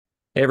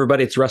Hey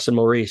everybody, it's Russ and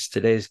Maurice.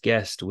 Today's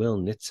guest, Will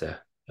Nitze,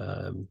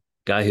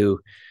 guy who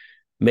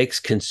makes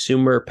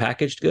consumer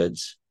packaged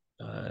goods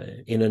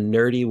in a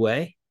nerdy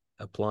way,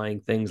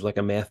 applying things like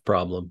a math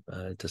problem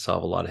to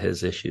solve a lot of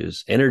his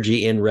issues.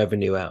 Energy in,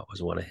 revenue out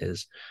was one of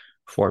his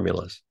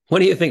formulas. What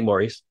do you think,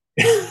 Maurice?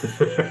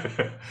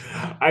 I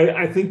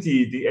think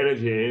the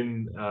energy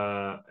in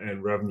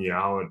and revenue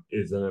out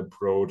is an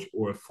approach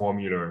or a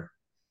formula.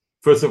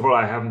 First of all,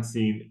 I haven't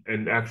seen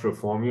an actual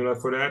formula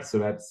for that, so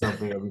that's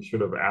something that we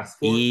should have asked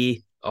for.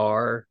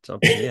 ER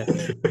something, yeah,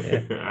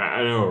 yeah.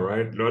 I know,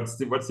 right? What's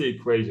the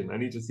equation? I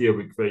need to see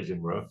an equation,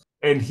 bro.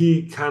 And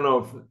he kind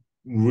of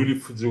really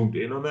zoomed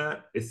in on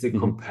that. It's the Hmm.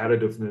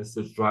 competitiveness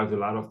that drives a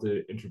lot of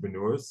the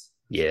entrepreneurs.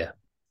 Yeah,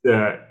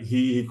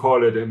 He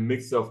called it a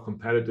mix of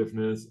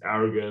competitiveness,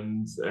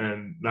 arrogance,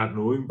 and not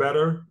knowing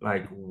better.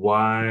 Like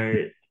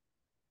why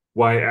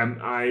am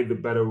I the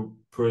better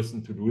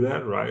person to do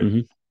that, right?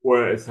 hmm,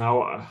 Or it's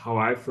how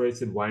I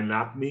phrase it, why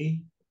not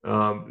me?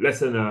 Less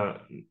than a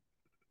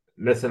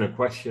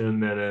question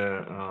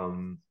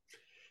than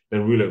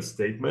really a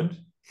statement,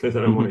 because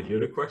I don't hmm. want to hear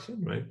the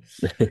question, right?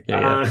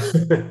 Yeah, Uh,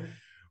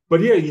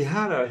 but yeah, he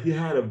had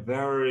a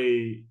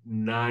very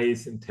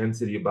nice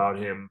intensity about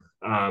him,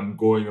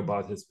 going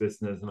about his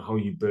business and how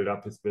he built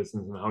up his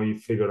business and how he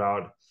figured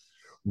out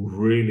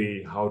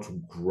really how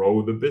to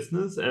grow the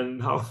business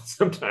and how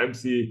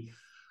sometimes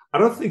I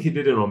don't think he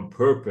did it on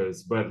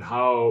purpose, but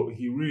how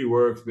he really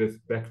works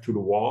with back to the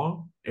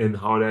wall and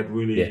how that yeah,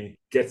 really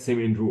gets him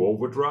into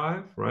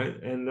overdrive,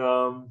 right? And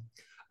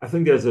I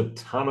think there's a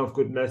ton of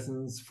good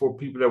lessons for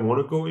people that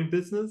want to go in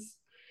business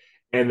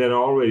and then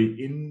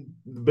already in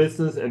the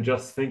business and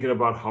just thinking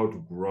about how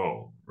to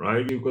grow,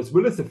 right? Because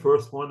Will is the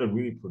first one that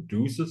really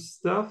produces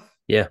stuff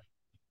yeah,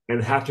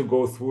 and had to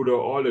go through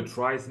all the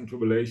trials and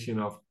tribulation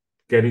of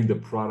getting the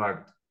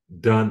product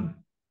done,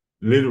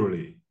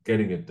 literally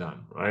getting it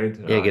done, right?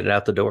 yeah. Get it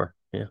out the door.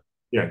 Yeah.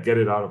 Yeah, get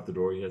it out of the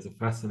door. He has a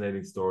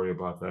fascinating story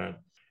about that.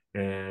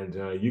 And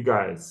you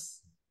guys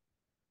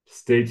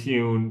stay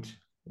tuned,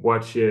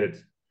 watch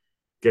it,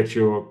 get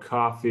your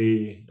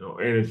coffee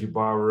or energy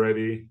bar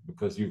ready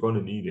because you're going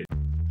to need it.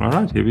 All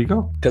right, here we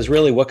go. Because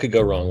really, what could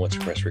go wrong once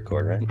you press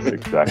record,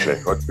 Exactly.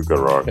 What could go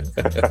wrong? right?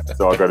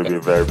 It's all going to be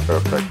very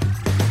perfect.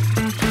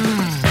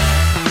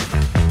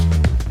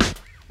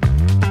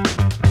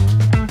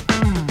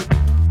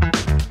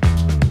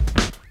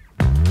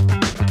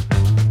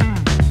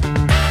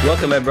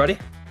 Welcome, everybody.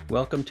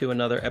 Welcome to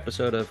another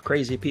episode of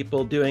Crazy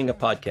People Doing a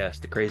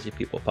Podcast, the Crazy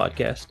People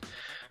Podcast.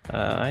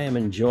 I am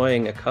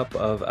enjoying a cup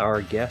of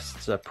our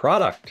guest's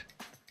product.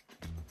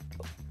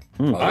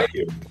 Are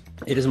you?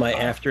 It is my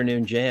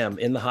afternoon jam.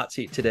 In the hot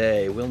seat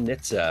today, Will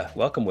Nitze.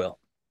 Welcome, Will.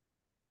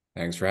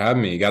 Thanks for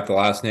having me. You got the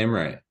last name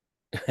right.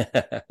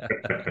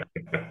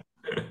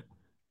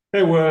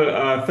 Hey,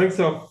 well, thanks.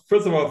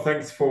 First of all,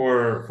 thanks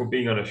for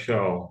being on the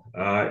show.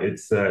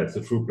 It's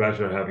a true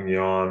pleasure having you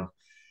on.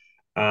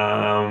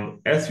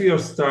 As we are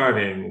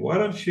starting, why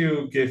don't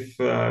you give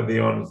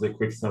the audience a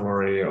quick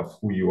summary of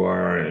who you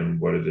are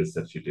and what it is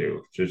that you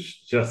do,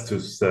 just to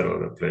settle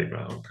the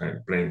playground, kind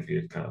of playing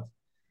field, kind of.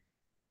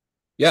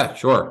 Yeah,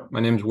 sure. My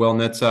name's Will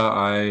Nitze.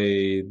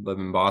 I live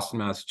in Boston,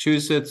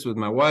 Massachusetts with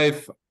my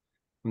wife.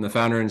 I'm the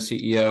founder and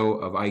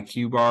CEO of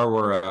IQBAR.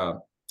 We're a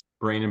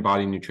brain and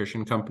body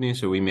nutrition company.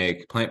 So we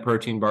make plant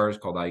protein bars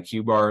called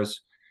IQBARs.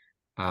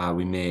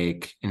 We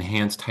make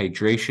enhanced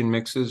hydration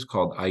mixes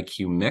called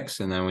IQ Mix.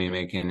 And then we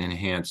make an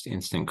enhanced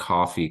instant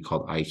coffee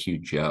called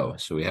IQ Joe.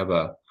 So we have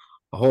a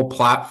whole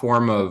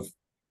platform of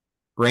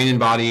brain and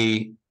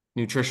body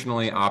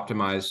nutritionally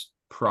optimized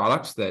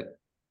products that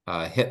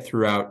hit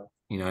throughout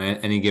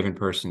any given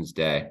person's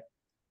day.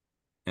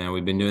 And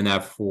we've been doing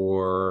that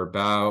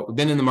we've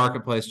been in the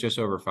marketplace just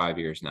over 5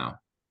 years now.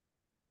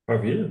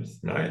 5 years,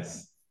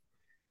 nice.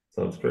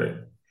 Sounds great.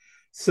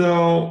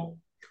 So,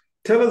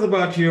 tell us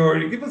about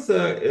give us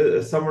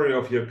a summary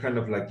of your kind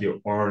of like your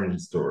origin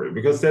story,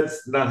 because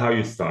that's not how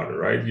you started,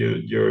 right?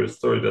 Your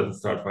story doesn't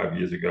start 5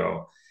 years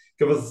ago.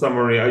 Give us a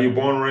summary. Are you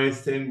born and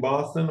raised in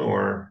Boston,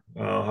 or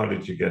how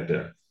did you get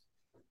there?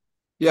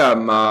 Yeah,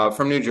 I'm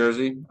from New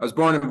Jersey. I was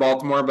born in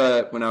Baltimore,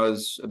 but when I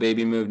was a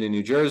baby, moved to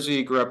New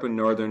Jersey, grew up in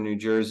northern New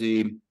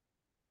Jersey,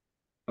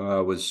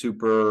 was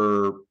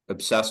super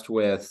obsessed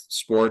with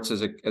sports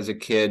as a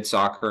kid,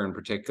 soccer in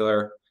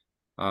particular,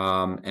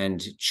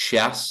 and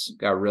chess.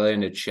 Got really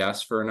into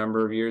chess for a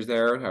number of years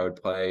there. I would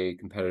play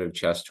competitive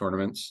chess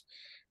tournaments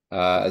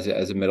as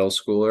a middle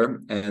schooler,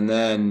 and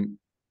then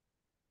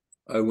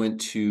I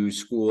went to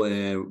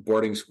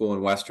boarding school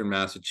in Western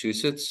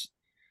Massachusetts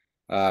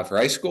for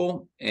high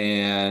school,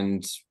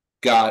 and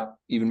got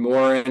even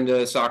more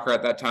into soccer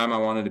at that time. I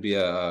wanted to be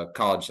a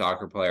college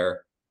soccer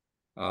player,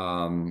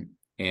 and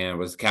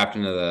was the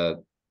captain of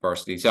the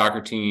varsity soccer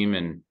team,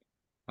 and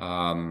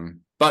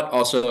but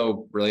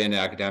also really into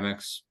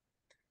academics.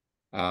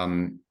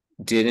 Um,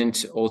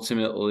 didn't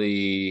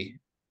ultimately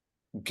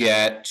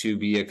get to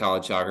be a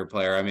college soccer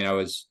player. I mean, I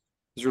was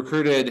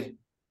recruited.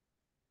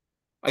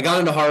 I got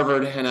into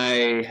Harvard, and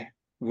I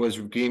was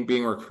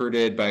being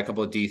recruited by a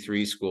couple of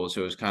D3 schools.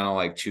 So it was kind of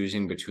like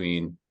choosing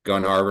between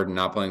going to Harvard and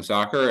not playing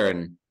soccer,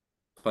 and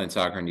playing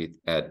soccer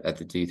at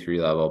the D3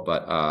 level.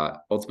 But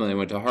ultimately I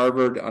went to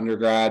Harvard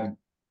undergrad.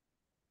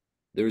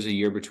 There was a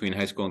year between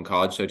high school and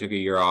college, so I took a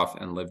year off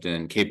and lived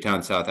in Cape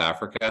Town, South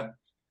Africa.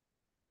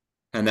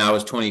 And that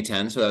was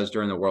 2010, so that was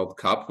during the World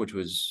Cup, which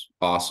was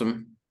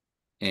awesome,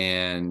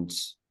 and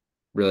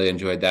really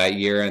enjoyed that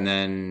year. And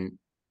then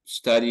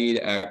studied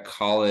at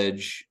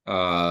college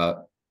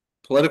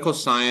political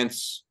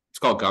science. It's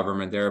called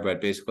government there,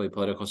 but basically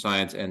political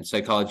science and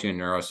psychology and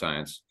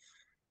neuroscience.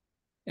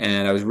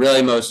 And I was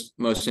really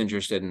most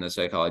interested in the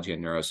psychology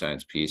and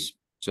neuroscience piece.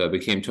 So I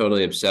became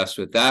totally obsessed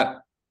with that.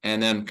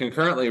 And then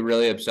concurrently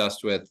really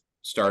obsessed with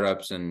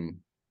startups and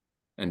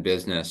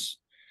business.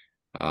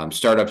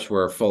 Startups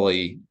were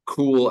fully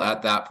cool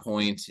at that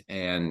point,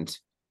 and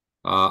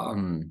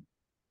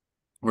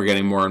we're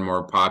getting more and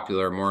more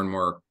popular. More and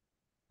more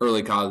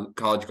early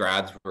college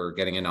grads were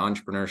getting into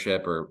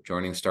entrepreneurship or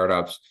joining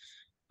startups.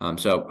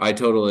 So I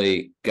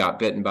totally got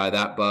bitten by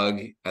that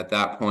bug at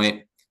that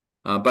point.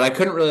 But I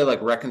couldn't really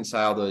like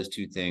reconcile those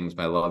two things,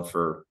 my love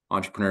for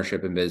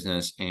entrepreneurship and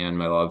business and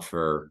my love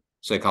for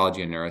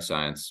psychology and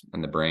neuroscience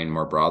and the brain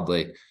more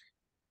broadly.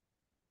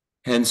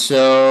 And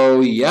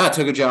so, yeah, I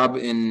took a job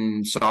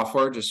in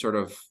software just sort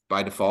of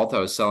by default. I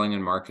was selling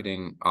and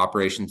marketing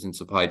operations and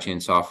supply chain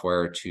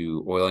software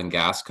to oil and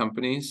gas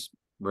companies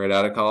right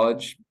out of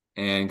college,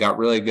 and got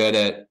really good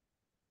at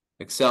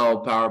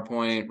Excel,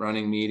 PowerPoint,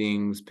 running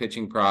meetings,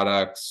 pitching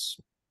products,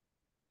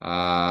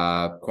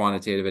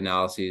 quantitative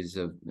analyses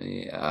of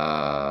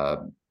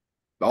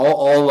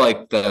all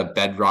like the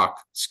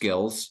bedrock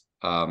skills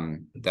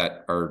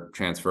that are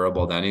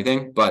transferable to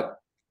anything, but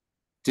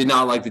did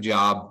not like the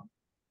job,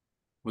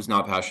 was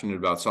not passionate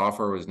about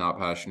software, was not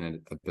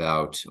passionate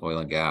about oil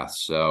and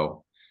gas.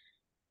 So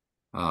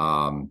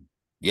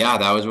yeah,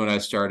 that was when I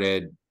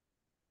started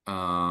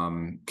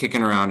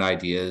kicking around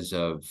ideas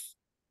of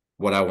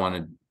what I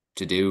wanted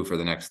to do for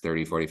the next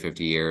 30, 40,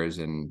 50 years.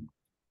 And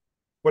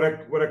what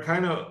I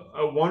kind of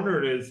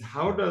wondered is,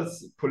 how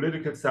does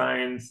political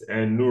science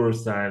and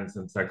neuroscience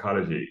and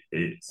psychology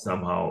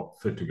somehow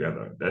fit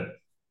together?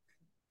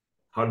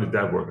 How did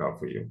that work out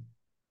for you?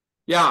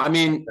 yeah, I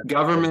mean,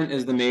 government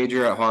is the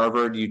major at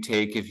Harvard you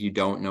take if you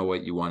don't know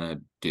what you want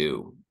to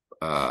do,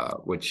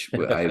 which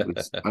I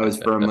was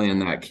firmly in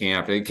that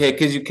camp. Okay,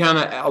 because you kind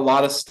of, a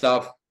lot of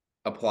stuff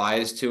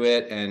applies to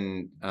it,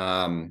 and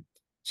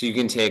so you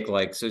can take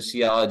like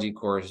sociology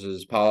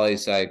courses,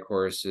 poli-sci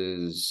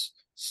courses,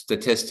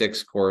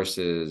 statistics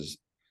courses.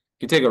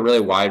 You can take a really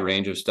wide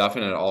range of stuff,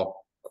 and it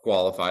all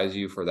qualifies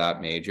you for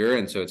that major.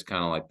 And so it's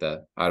kind of like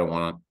I don't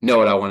want to know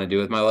what I want to do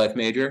with my life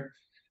major.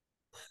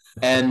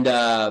 And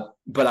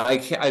but I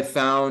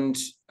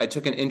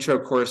took an intro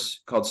course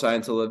called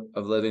Science of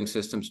Living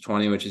Systems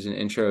 20, which is an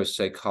intro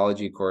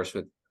psychology course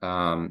with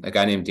a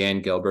guy named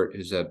Dan Gilbert,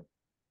 who's a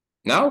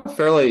now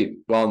fairly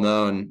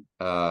well-known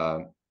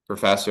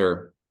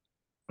professor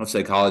of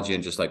psychology,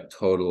 and just like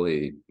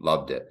totally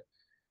loved it.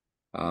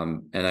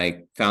 And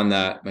I found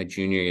that my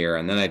junior year,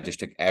 and then I just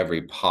took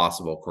every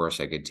possible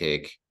course I could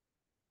take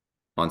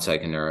on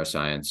psych and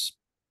neuroscience.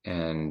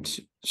 And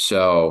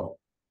so,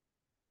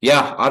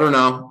 yeah, I don't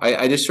know.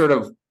 I just sort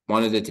of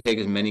wanted to take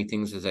as many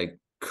things as I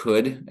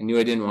could. I knew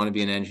I didn't want to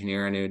be an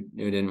engineer. I knew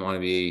I didn't want to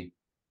be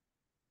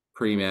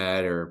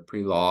pre-med or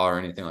pre-law or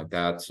anything like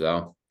that.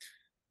 So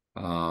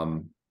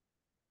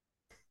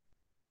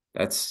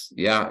that's,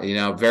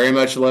 yeah, very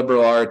much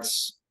liberal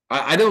arts.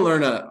 I didn't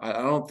learn I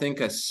don't think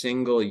a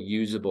single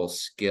usable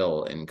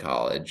skill in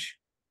college,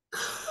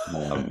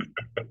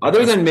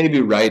 other than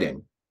maybe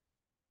writing.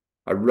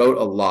 I wrote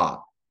a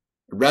lot,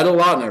 I read a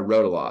lot, and I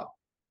wrote a lot.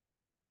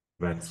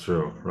 That's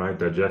true, right?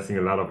 Digesting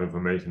a lot of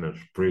information in a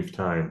brief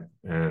time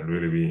and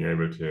really being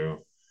able to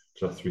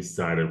just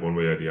recite it one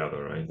way or the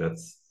other, right?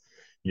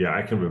 Yeah,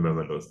 I can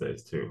remember those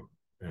days too.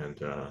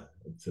 And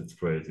it's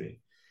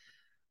crazy.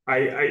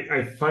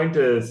 I find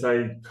the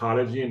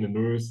psychology and the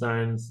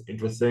neuroscience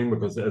interesting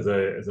because as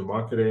a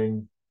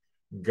marketing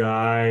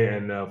guy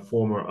and a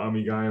former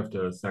army guy of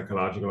the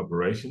psychological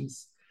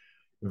operations,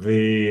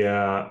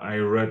 I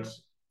read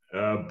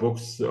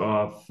books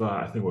of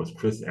I think it was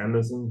Chris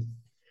Anderson,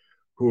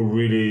 who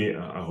really,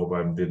 I hope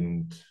I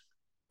didn't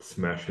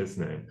smash his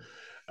name,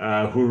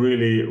 who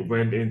really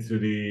went into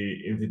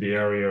the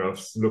area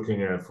of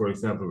looking at, for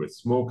example, with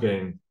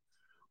smoking,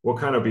 what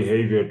kind of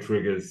behavior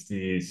triggers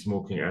the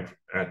smoking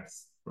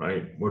ads,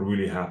 right? What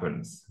really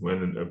happens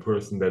when a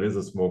person that is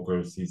a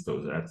smoker sees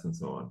those ads and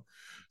so on.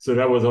 So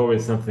that was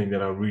always something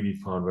that I really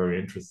found very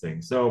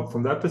interesting. So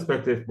from that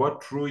perspective,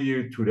 what drew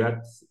you to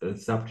that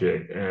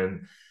subject?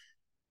 And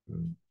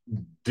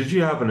did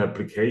you have an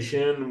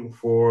application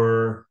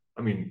for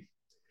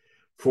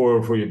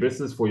your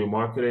business, for your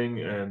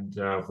marketing, and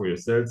for your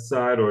sales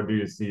side, or do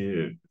you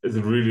see is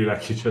it really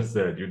like you just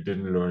said, you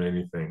didn't learn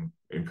anything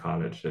in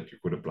college that you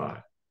could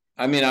apply?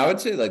 I mean, I would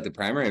say like the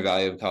primary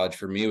value of college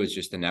for me was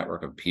just the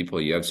network of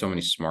people. You have so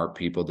many smart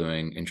people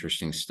doing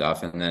interesting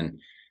stuff, and then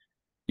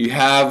you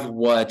have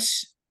what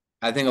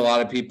I think a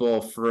lot of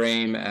people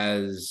frame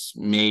as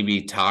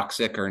maybe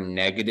toxic or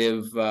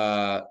negative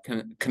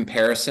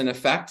comparison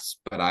effects,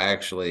 but I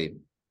actually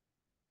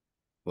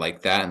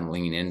like that and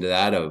lean into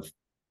that of,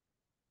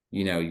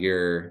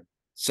 you're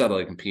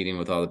subtly competing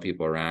with all the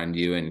people around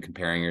you and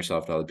comparing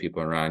yourself to other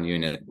people around you,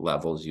 and it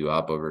levels you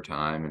up over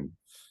time.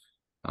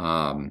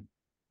 And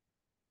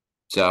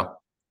so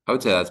I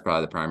would say that's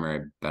probably the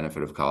primary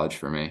benefit of college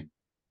for me.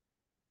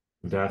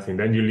 Fantastic.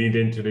 Then you leaned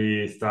into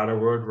the startup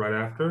world right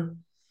after,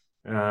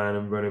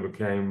 and when it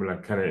became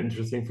like kind of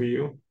interesting for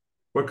you.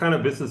 What kind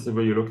of businesses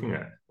were you looking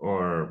at,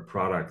 or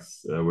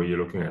products were you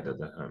looking at that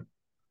time?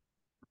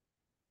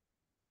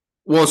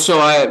 Well, so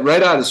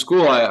right out of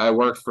school, I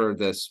worked for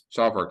this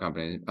software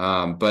company.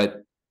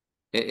 But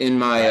in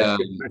my I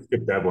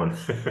skipped that one.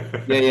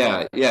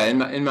 yeah.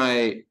 In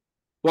my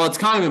well, it's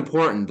kind of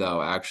important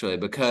though, actually,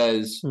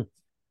 because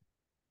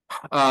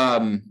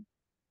um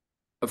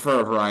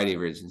for a variety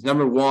of reasons.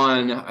 Number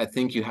one, I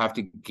think you have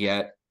to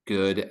get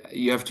good.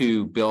 You have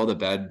to build a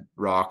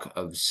bedrock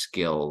of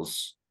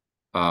skills,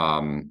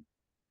 or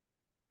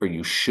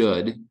you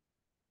should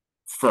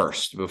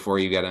first before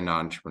you get into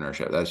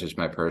entrepreneurship. That's just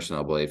my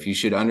personal belief. You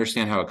should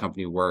understand how a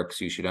company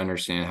works. You should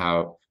understand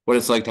what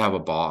it's like to have a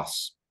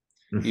boss.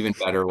 Even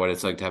better, what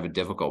it's like to have a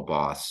difficult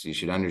boss. You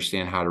should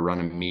understand how to run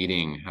a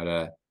meeting,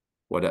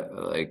 what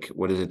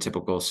does a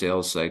typical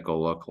sales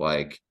cycle look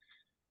like?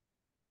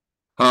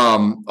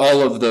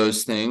 All of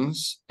those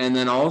things. And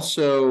then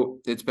also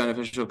it's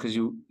beneficial because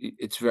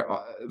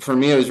for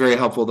me, it was very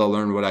helpful to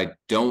learn what I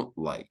don't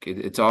like.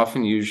 It's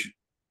often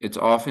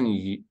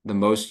the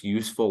most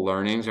useful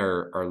learnings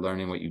are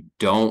learning what you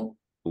don't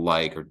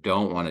like or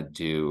don't want to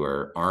do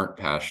or aren't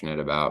passionate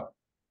about.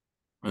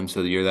 And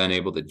so you're then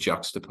able to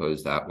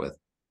juxtapose that with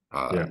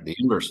the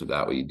inverse of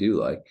that, what you do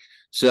like.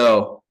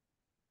 So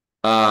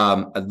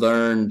I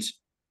learned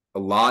a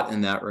lot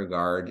in that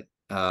regard.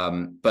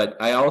 But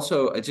I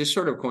just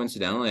sort of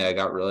coincidentally, I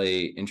got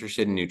really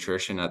interested in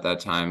nutrition at that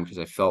time because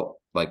I felt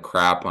like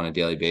crap on a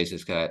daily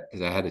basis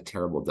because I had a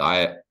terrible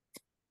diet.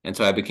 And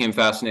so I became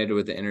fascinated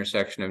with the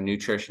intersection of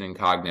nutrition and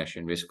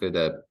cognition, basically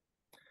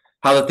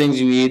how the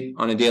things you eat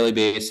on a daily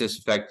basis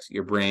affect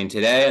your brain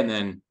today, and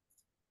then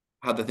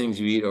how the things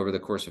you eat over the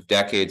course of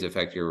decades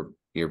affect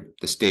the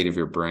state of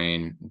your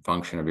brain,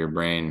 function of your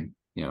brain,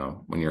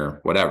 when you're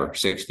whatever,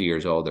 60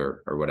 years old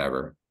or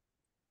whatever.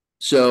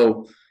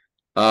 So,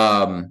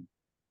 and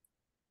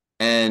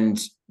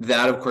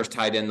that of course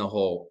tied in the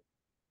whole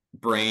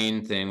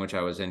brain thing, which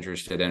I was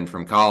interested in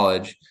from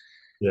college.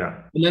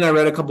 Yeah. And then I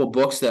read a couple of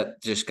books that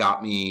just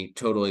got me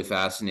totally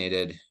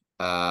fascinated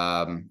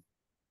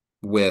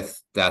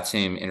with that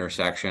same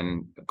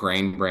intersection.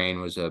 Grain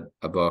Brain was a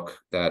book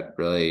that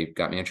really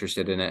got me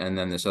interested in it. And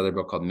then this other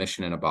book called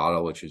Mission in a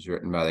Bottle, which was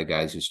written by the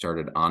guys who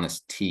started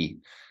Honest Tea.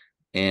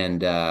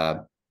 And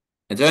so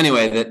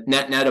anyway, the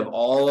net of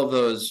all of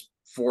those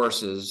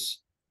forces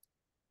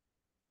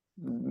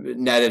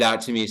netted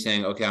out to me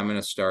saying, okay, I'm going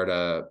to start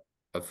a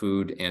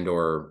food and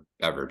or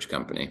beverage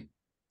company.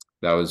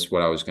 That was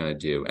what I was going to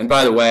do. And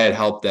by the way, it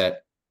helped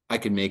that I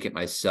could make it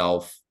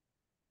myself.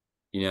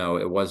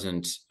 It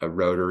wasn't a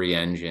rotary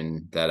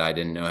engine that I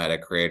didn't know how to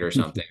create or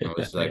something. It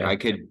was like, I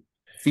could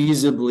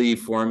feasibly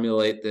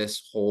formulate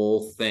this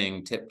whole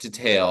thing tip to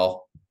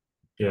tail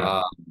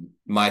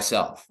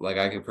myself. Like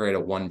I could create a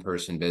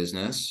one-person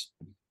business.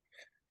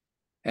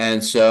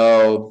 And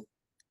so,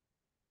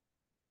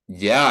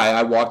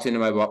 I walked into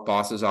my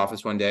boss's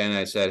office one day and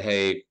I said,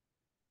 hey,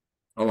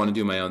 I want to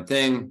do my own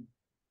thing.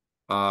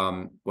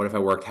 What if I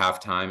worked half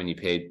time and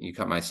you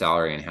cut my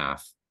salary in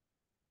half?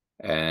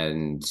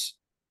 And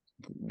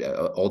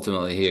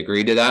ultimately he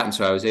agreed to that. And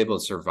so I was able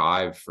to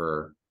survive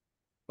for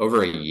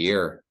over a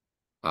year,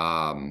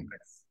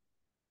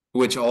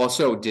 which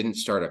also didn't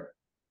start a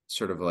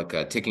sort of like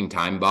a ticking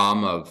time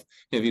bomb of,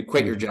 if you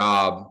quit your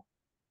job,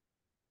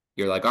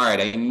 you're like, all right,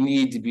 I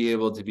need to be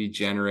able to be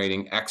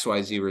generating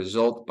XYZ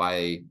result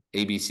by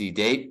ABC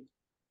date.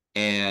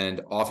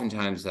 And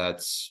oftentimes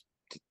that's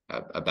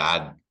a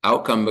bad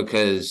outcome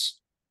because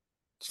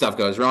stuff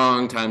goes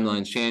wrong,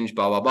 timelines change,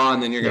 blah, blah, blah.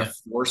 And then you're going to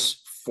force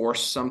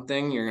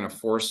something. You're going to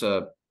force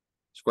a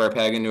square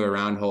peg into a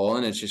round hole,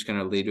 and it's just going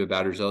to lead to a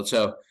bad result.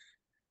 So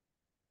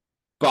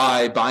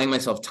by buying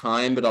myself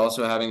time, but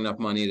also having enough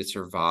money to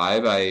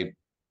survive, I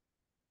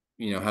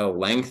had a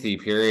lengthy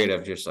period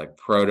of just like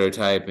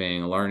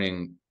prototyping,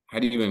 learning how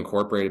do you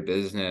incorporate a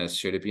business?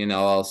 Should it be an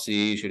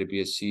LLC? Should it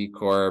be a C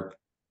Corp?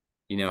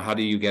 How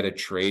do you get a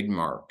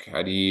trademark?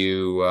 How do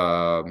you,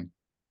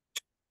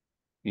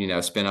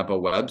 spin up a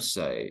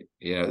website?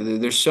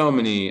 There's so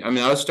many. I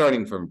mean, I was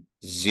starting from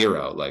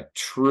zero, like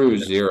true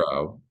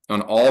zero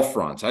on all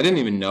fronts. I didn't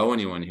even know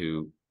anyone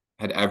who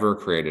had ever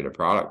created a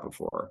product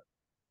before.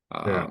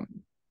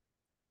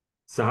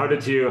 So how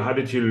did you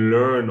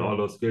learn all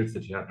those skills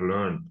that you had to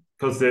learn?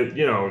 Because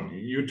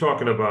you're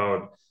talking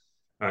about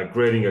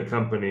creating a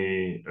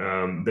company,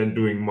 then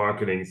doing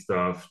marketing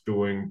stuff,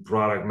 doing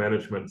product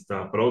management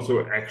stuff, but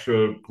also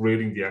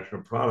creating the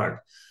actual product.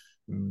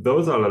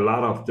 those are a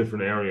lot of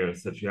different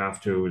areas that you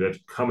have to that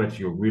come at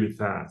you really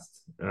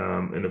fast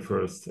in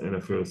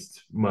the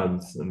first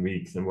months and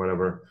weeks and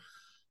whatever.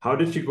 How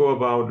did you go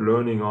about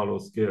learning all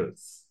those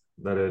skills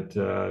that it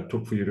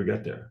took for you to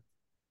get there?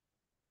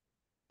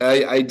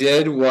 I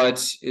did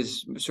what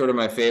is sort of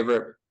my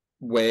favorite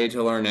way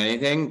to learn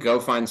anything. Go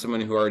find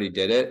someone who already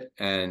did it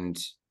and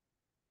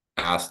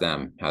ask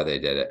them how they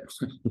did it.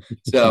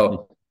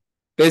 So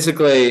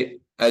basically,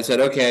 I said,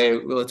 okay,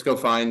 well, let's go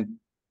find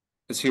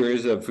a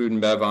series of food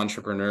and bev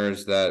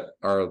entrepreneurs that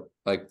are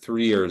like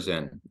 3 years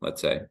in,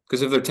 let's say.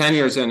 Because if they're 10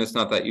 years in, it's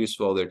not that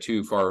useful. They're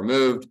too far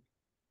removed.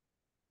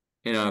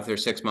 You know, if they're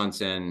 6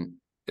 months in,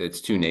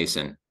 it's too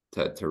nascent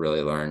to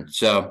really learn.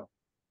 So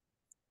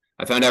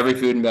I found every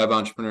food and bev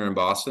entrepreneur in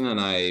Boston,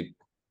 and I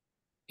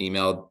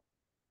emailed,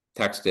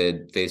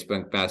 texted,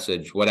 Facebook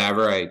message,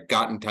 whatever. I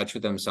got in touch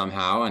with them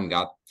somehow and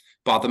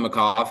bought them a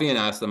coffee and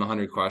asked them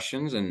 100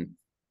 questions. And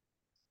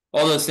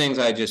all those things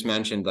I just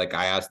mentioned, like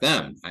I asked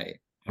them,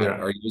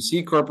 are you a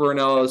C Corp or an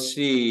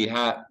LLC?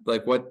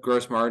 Like what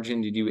gross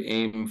margin did you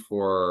aim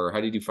for? How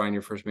did you find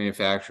your first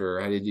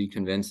manufacturer? How did you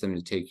convince them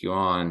to take you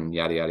on?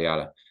 Yada, yada,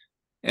 yada.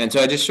 And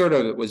so I just sort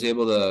of was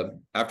able to,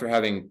 after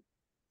having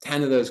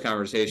 10 of those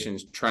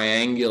conversations,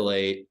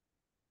 triangulate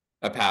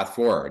a path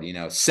forward.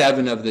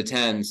 7 of the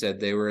 10 said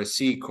they were a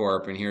C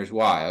Corp, and here's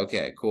why.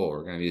 Okay, cool.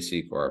 We're going to be a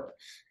C Corp.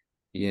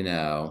 8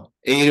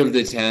 of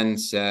the 10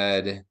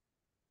 said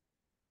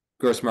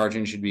gross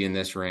margin should be in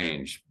this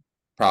range.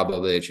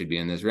 Probably it should be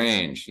in this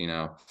range,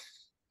 and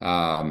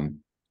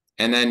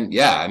then,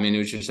 it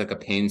was just like a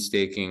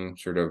painstaking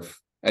sort of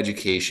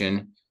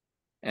education.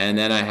 And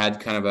then I had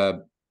kind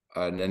of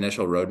an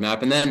initial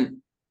roadmap. And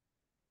then,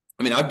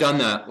 I've done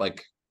that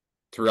like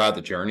throughout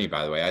the journey,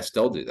 by the way. I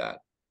still do that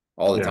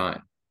all the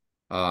time.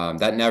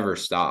 That never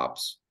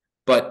stops.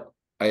 But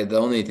the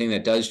only thing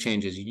that does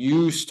change is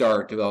you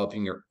start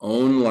developing your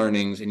own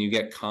learnings, and you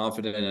get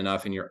confident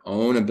enough in your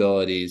own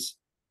abilities,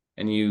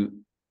 and you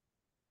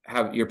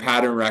have your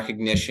pattern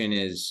recognition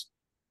is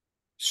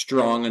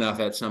strong enough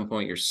at some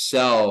point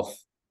yourself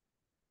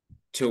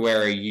to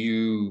where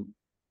you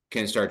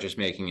can start just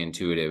making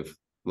intuitive,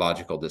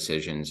 logical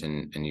decisions,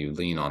 and you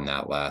lean on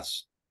that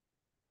less.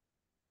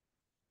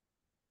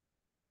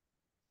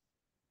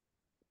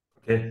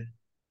 Okay,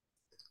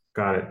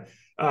 got it.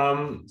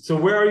 So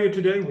where are you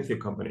today with your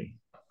company?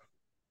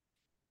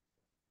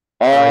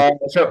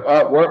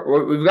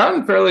 We've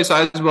gotten fairly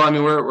sizable.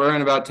 We're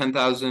in about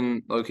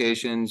 10,000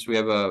 locations. We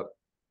have a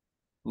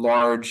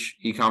large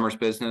e-commerce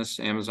business,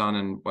 Amazon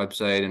and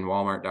website, and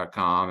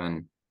Walmart.com,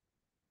 and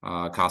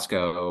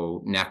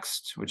Costco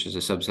Next, which is a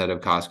subset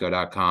of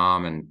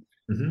Costco.com. And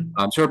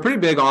so we're pretty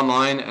big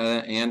online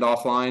and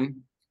offline.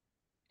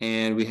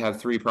 And we have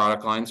 3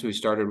 product lines. So we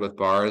started with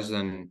bars,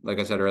 and like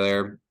I said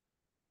earlier,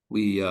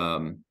 we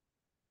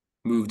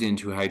moved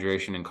into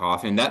hydration and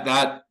coffee. And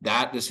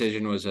that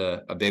decision was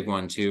a big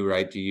one too,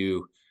 right? Do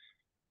you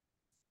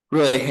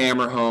really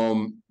hammer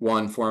home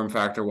one form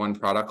factor, one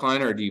product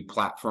line, or do you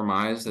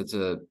platformize?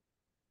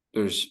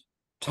 There's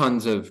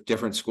tons of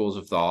different schools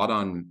of thought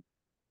on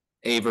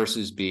A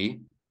versus B.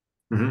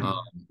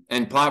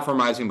 And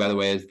platformizing, by the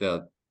way, is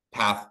the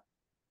path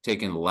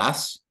taken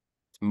less.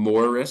 It's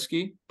more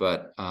risky,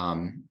 but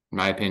in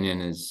my opinion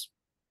is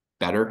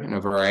better in a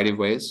variety of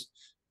ways.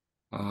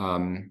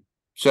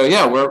 So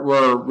yeah,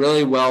 we're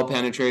really well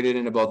penetrated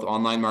into both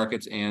online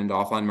markets and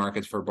offline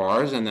markets for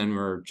bars, and then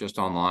we're just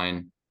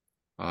online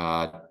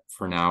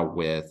for now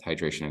with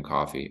hydration and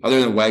coffee.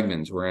 Other than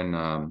Wegmans, we're in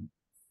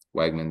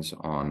Wegmans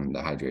on the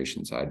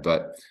hydration side.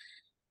 But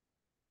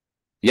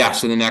yeah,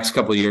 so the next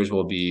couple of years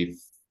we'll be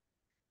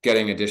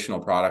getting additional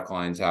product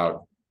lines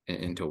out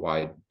into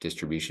wide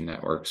distribution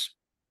networks.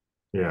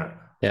 Yeah.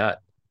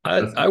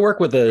 I work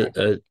with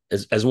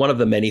as one of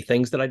the many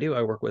things that I do.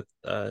 I work with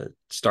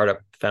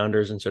startup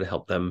founders and sort of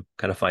help them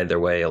kind of find their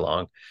way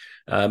along.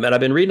 And I've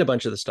been reading a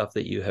bunch of the stuff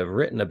that you have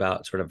written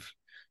about, sort of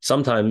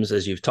sometimes,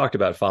 as you've talked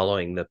about,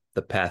 following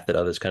the path that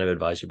others kind of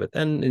advise you, but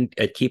then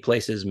at key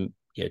places,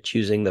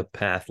 choosing the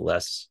path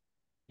less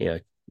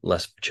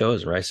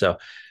chosen, right? So,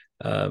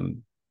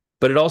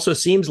 but it also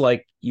seems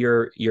like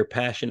you're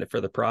passionate for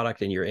the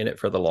product and you're in it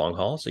for the long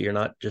haul. So you're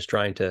not just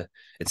trying to,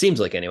 it seems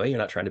like anyway, you're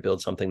not trying to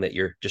build something that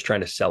you're just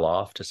trying to sell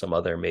off to some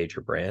other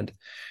major brand.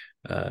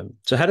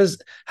 So how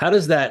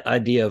does that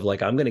idea of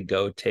like, I'm going to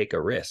go take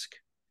a risk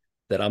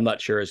that I'm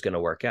not sure is going to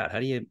work out, how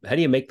do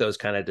you make those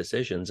kind of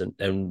decisions,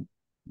 and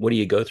what do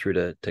you go through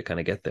to kind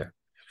of get there?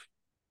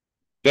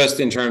 Just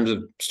in terms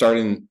of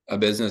starting a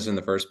business in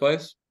the first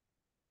place?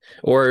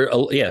 Or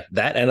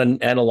that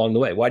and along the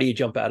way, why do you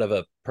jump out of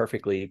a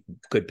perfectly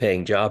good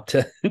paying job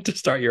to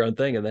start your own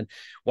thing, and then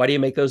why do you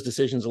make those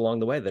decisions along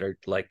the way that are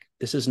like,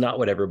 this is not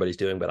what everybody's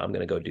doing, but I'm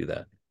going to go do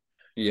that?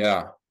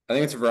 Yeah, I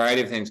think it's a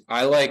variety of things.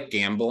 I like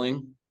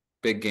gambling.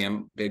 Big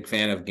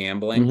fan of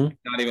gambling.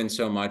 Not even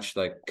so much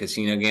like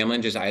casino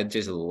gambling. I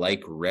just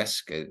like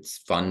risk. It's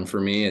fun for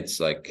me. It's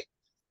like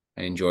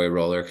I enjoy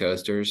roller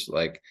coasters.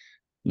 Like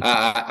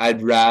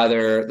I'd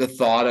rather, the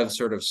thought of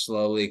sort of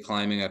slowly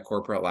climbing a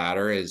corporate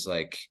ladder is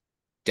like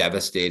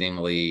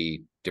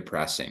devastatingly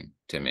depressing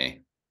to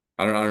me.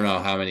 I don't know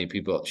how many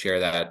people share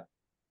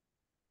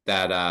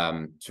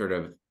that sort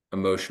of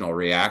emotional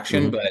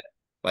reaction, but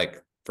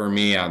like for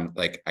me, I'm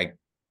like, I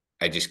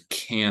just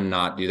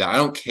cannot do that. I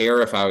don't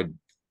care if I would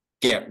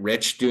get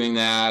rich doing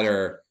that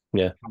or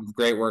have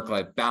great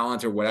work-life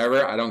balance or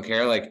whatever. I don't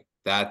care. Like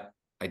that,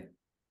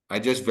 I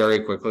just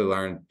very quickly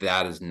learned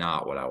that is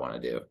not what I want to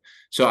do.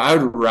 So I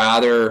would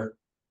rather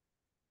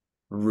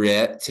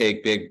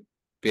take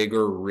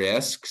bigger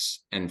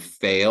risks and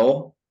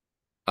fail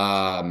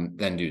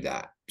than do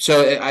that.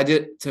 So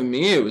to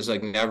me, it was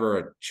like never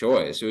a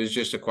choice. It was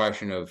just a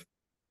question of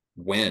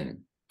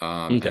when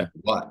and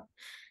what.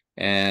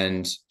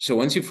 And so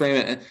once you frame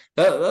it, and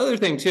the other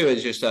thing too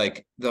is just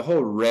like the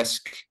whole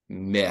risk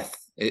myth.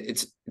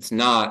 It's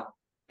not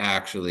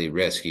actually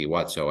risky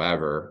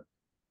whatsoever,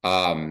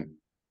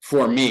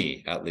 for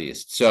me at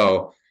least.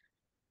 So,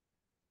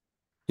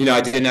 I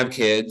didn't have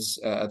kids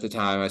at the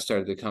time I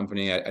started the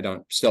company. I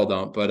still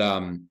don't, but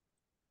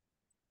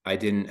I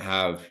didn't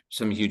have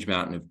some huge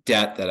mountain of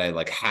debt that I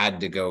like had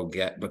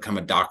to become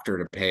a doctor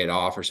to pay it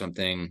off or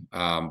something,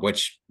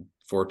 which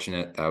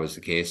fortunate that was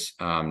the case.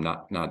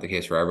 Not the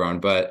case for everyone,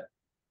 but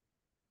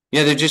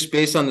yeah, they're just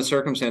based on the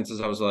circumstances.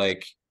 I was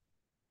like,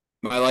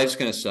 my life's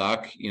going to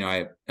suck,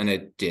 and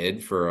it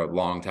did for a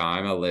long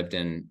time. I lived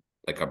in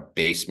like a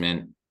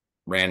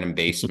random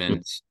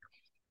basement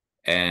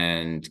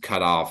and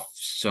cut off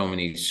so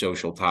many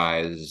social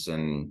ties,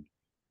 and,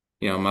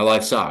 my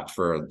life sucked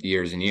for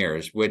years and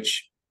years,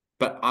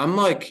 but I'm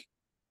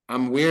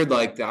weird.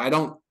 Like I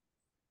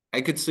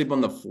could sleep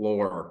on the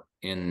floor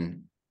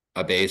in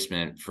a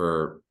basement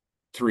for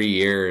 3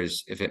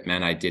 years if it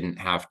meant I didn't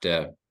have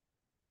to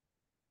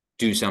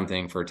do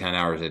something for 10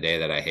 hours a day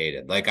that I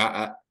hated. Like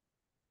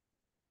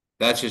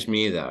that's just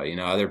me though.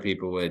 Other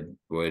people would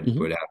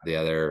have the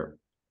other,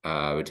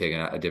 would take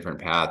a different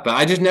path, but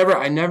I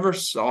never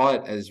saw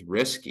it as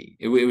risky.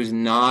 It was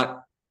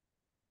not.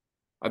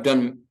 I've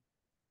done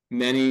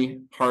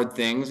many hard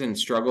things and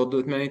struggled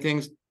with many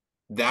things.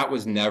 That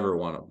was never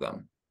one of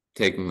them,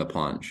 taking the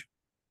plunge.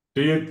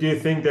 Do you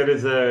think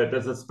that's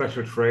a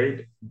special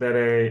trait that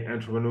a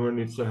entrepreneur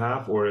needs to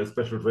have, or a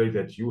special trait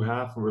that you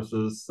have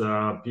versus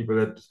people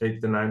that take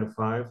the 9 to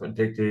 5 and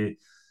take the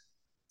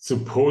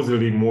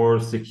supposedly more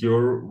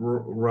secure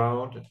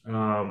route?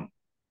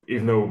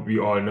 Even though we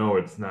all know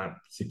it's not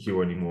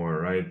secure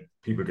anymore, right?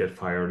 People get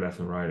fired left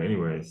and right,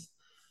 anyways.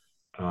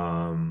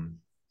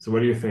 So what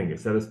do you think?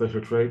 Is that a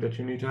special trait that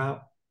you need to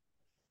have?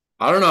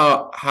 I don't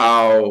know.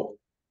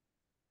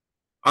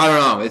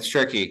 It's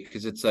tricky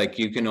because it's like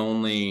you can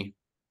only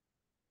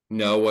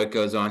know what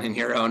goes on in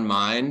your own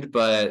mind,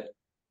 but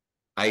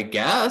I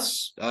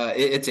guess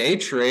it's a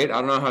trait. I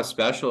don't know how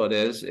special it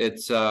is.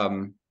 It's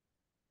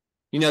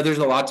there's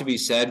a lot to be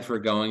said for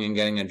going and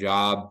getting a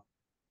job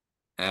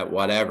at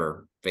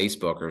whatever,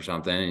 Facebook or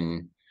something,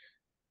 and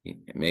you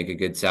make a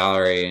good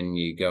salary and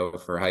you go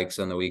for hikes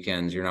on the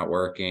weekends, you're not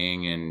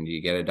working, and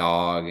you get a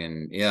dog,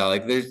 and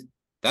like there's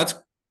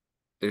a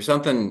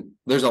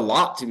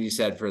lot to be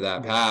said for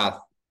that path.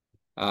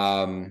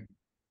 I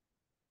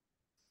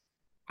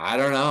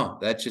don't know.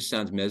 That just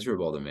sounds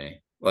miserable to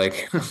me.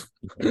 Like,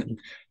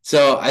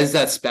 so is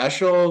that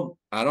special?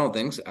 I don't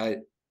think so. I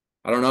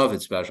don't know if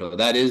it's special.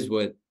 That is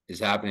what is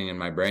happening in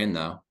my brain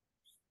though.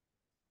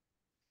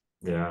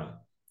 Yeah.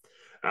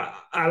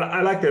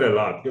 I like that a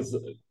lot, because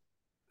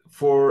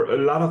for a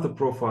lot of the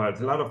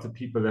profiles, a lot of the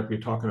people that we're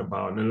talking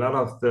about, and a lot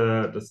of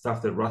the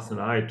stuff that Russ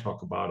and I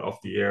talk about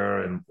off the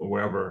air and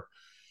wherever,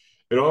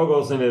 it all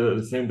goes in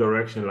the same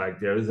direction. Like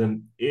there is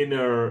an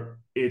inner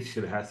itch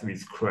that has to be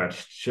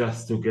scratched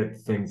just to get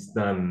things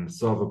done,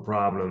 solve a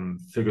problem,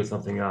 figure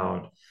something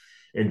out,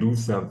 and do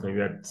something.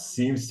 That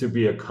seems to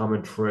be a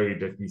common trait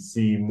that we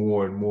see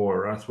more and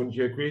more. Russ, wouldn't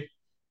you agree?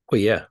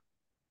 Well, yeah.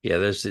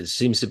 It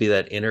seems to be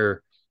that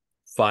inner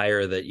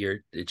fire that you're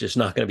just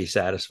not going to be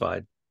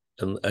satisfied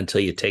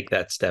until you take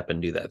that step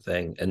and do that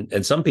thing.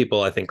 And some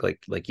people, I think,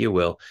 like you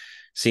will,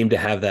 seem to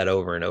have that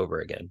over and over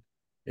again.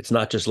 It's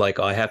not just like,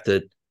 oh, I have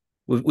to.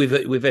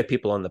 We've had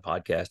people on the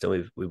podcast,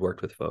 and we've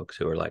worked with folks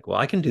who are like, well,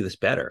 I can do this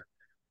better.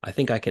 I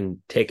think I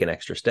can take an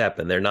extra step,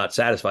 and they're not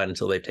satisfied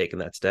until they've taken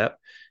that step.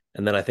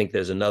 And then I think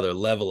there's another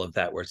level of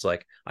that where it's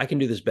like, I can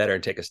do this better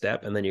and take a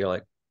step, and then you're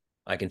like,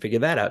 I can figure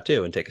that out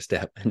too and take a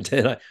step. And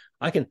then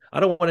I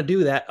don't want to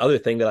do that other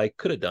thing that I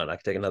could have done. I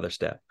could take another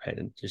step, right?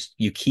 And just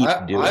you keep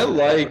doing.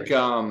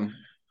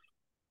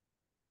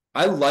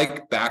 I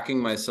like backing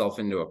myself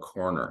into a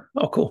corner.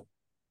 Oh, cool.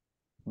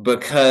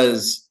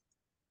 Because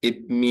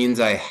it means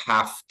I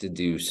have to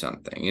do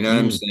something. You know what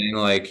I'm saying?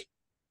 Like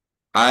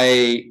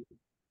I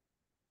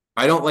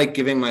don't like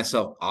giving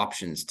myself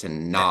options to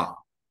not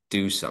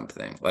do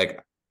something.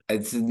 Like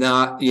it's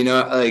not,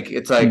 like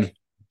it's like,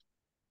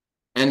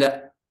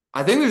 and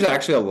I think there's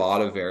actually a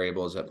lot of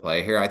variables at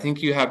play here. I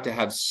think you have to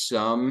have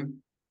some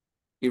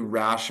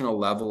irrational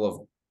level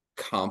of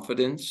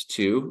confidence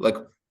too. Like,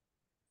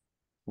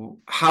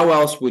 how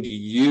else would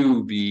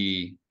you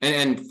be,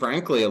 and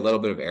frankly, a little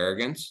bit of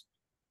arrogance.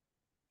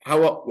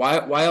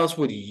 why else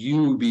would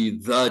you be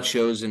the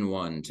chosen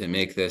one to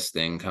make this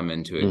thing come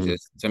into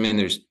existence? I mean,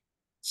 there's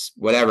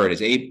whatever it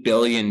is, 8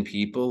 billion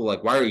people.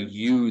 Like, why are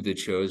you the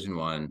chosen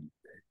one?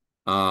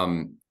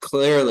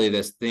 Clearly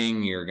this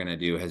thing you're going to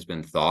do has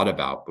been thought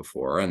about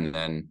before, and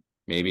then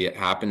maybe it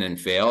happened and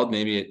failed.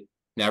 Maybe it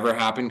never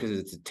happened because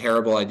it's a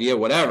terrible idea,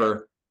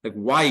 whatever. Like,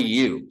 why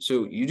you?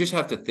 So you just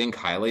have to think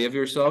highly of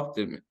yourself.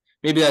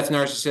 Maybe that's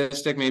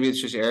narcissistic. Maybe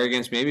it's just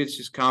arrogance. Maybe it's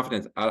just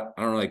confidence. I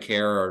don't really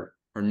care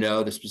or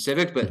know the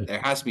specifics, but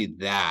there has to be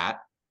that.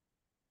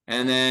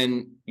 And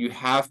then you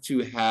have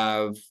to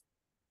have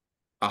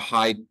a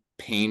high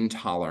pain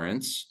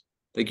tolerance.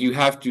 Like, you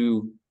have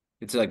to,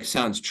 it's like,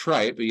 sounds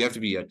trite, but you have to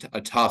be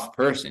a tough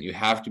person. You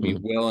have to be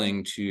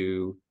willing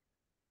to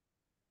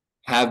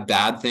have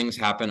bad things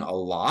happen a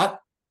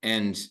lot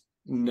and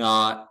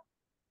not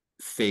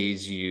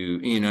phase you,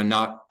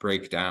 not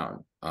break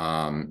down.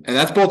 And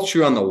that's both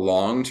true on the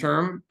long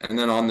term and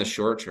then on the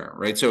short term,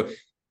 right? So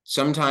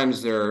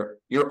sometimes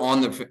you're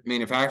on the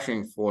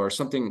manufacturing floor,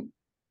 something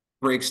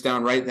breaks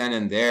down right then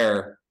and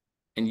there,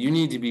 and you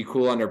need to be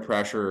cool under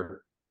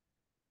pressure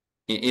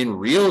in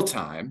real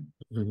time.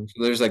 So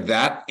there's like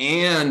that,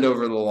 and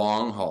over the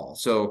long haul.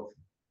 So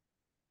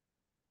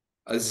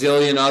a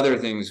zillion other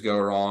things go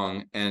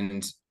wrong,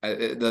 and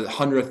the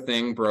 100th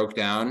thing broke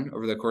down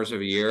over the course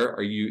of a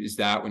year. Is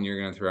that when you're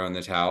going to throw in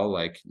the towel?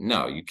 Like,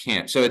 no, you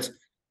can't. So I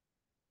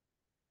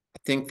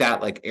think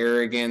that, like,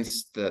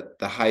 arrogance, the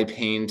high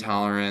pain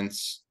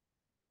tolerance,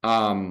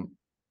 and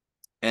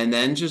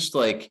then just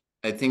like,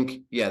 I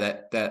think, yeah,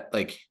 that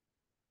like,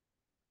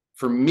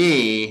 for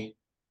me,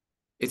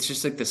 it's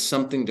just like the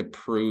something to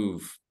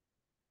prove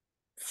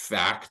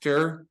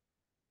factor.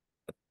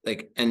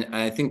 Like, and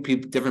I think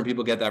different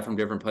people get that from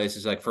different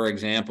places. Like, for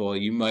example,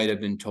 you might have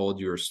been told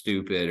you were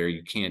stupid, or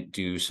you can't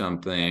do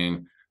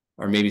something,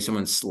 or maybe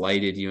someone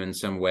slighted you in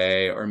some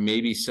way, or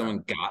maybe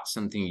someone got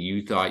something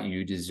you thought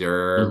you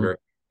deserved. Or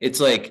it's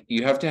like,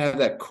 you have to have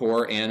that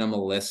core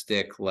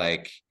animalistic,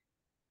 like,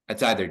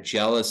 it's either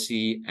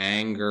jealousy,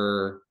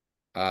 anger,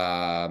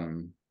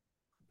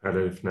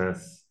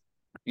 competitiveness.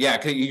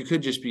 Yeah, you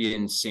could just be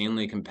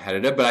insanely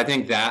competitive, but I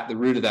think that the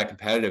root of that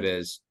competitive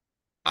is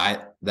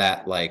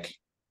that like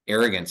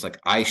arrogance, like,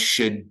 I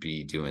should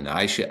be doing that.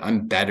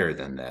 I'm better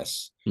than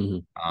this.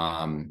 You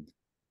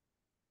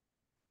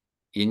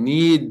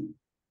need,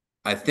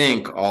 I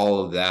think,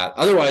 all of that.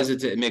 Otherwise,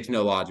 it makes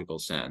no logical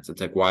sense.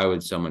 It's like, why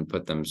would someone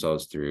put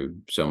themselves through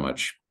so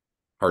much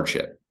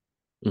hardship?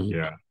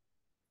 Yeah.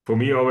 For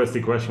me, always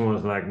the question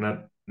was like,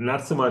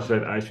 not so much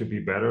that I should be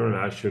better and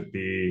I should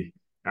be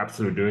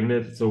absolutely doing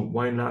it. So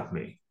why not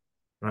me?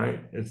 Right?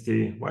 It's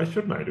why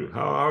shouldn't I do?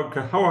 How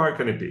hard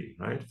can it be?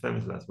 Right?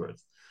 Famous last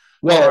words.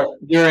 Well,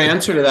 your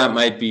answer to that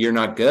might be you're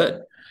not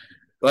good.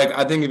 Like,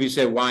 I think if you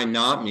say, why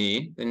not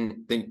me,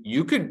 then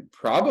you could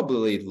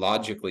probably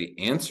logically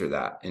answer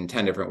that in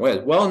 10 different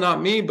ways. Well,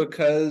 not me,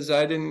 because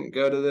I didn't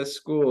go to this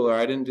school, or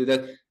I didn't do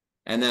that.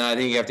 And then I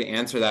think you have to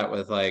answer that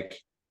with, like,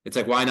 it's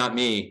like, why not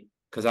me?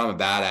 Because I'm a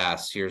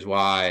badass. Here's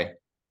why.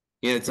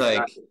 It's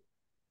like,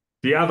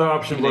 the other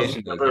option was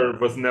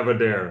never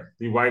there.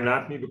 The why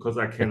not me, because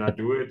I cannot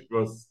do it,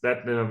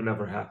 that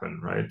never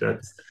happened, right?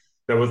 That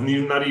was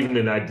not even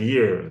an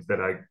idea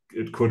that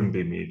it couldn't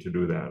be me to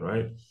do that,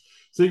 right?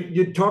 So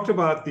you talked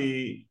about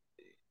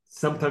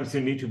sometimes you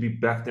need to be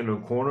backed in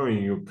a corner,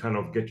 and you kind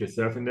of get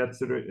yourself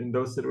in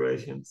those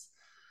situations.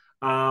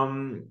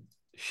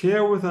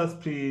 Share with us,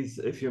 please,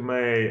 if you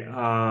may,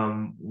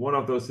 one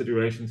of those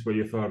situations where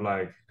you felt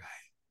like,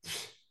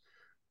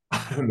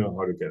 I don't know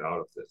how to get out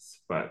of this,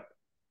 but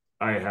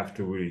I have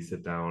to really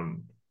sit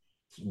down,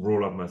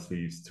 roll up my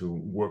sleeves to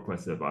work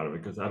myself out of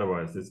it, because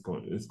otherwise it's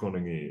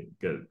going to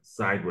get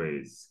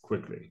sideways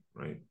quickly,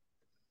 right?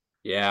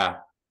 Yeah.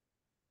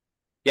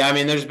 I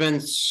mean, there's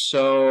been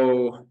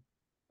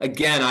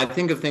again, I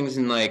think of things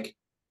in, like,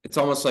 it's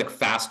almost like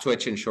fast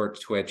twitch and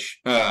short twitch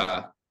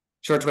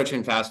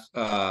and fast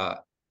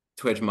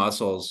twitch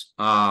muscles.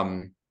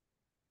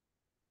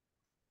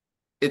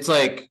 It's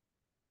like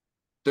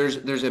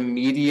there's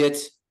immediate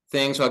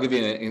things. So I'll give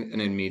you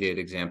an immediate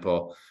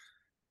example.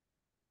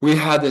 We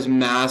had this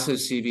massive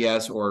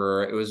CVS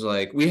order. It was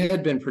like, we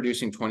had been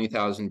producing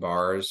 20,000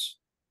 bars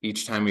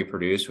each time we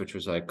produced, which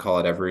was like, call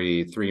it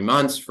every 3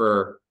 months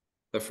for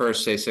the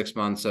first, say, 6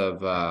 months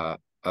of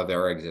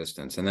our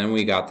existence. And then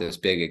we got this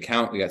big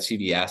account. We got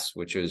CVS,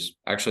 which was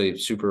actually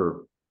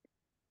super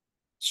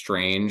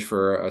strange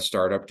for a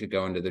startup to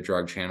go into the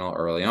drug channel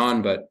early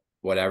on, but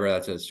whatever,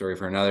 that's a story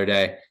for another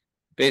day.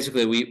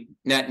 Basically, we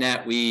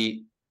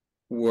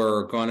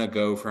were going to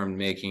go from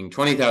making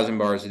 20,000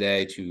 bars a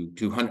day to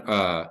 200,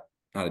 not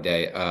a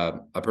day,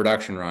 a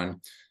production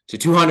run, to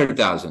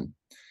 200,000.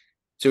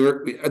 So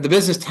the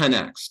business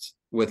 10x'd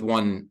with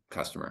one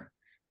customer,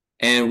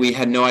 and we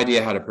had no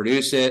idea how to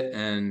produce it.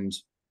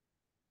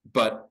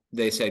 But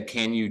they said,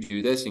 can you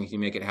do this? And can you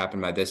make it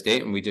happen by this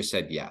date? And we just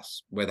said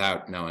yes,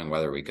 without knowing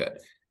whether we could.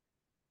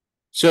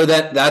 So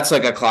that's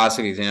like a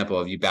classic example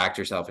of you backed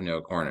yourself into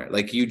a corner.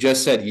 Like, you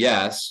just said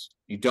yes.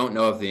 you don't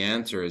know if the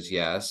answer is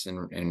yes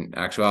in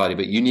actuality,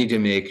 but you need to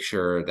make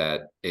sure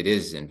that it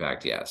is in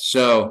fact yes.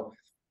 So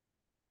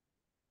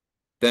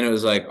then it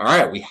was like, all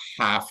right, we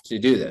have to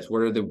do this.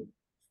 What are the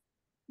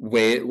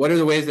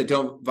ways that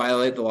don't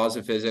violate the laws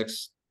of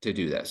physics to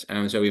do this?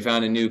 And so we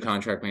found a new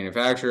contract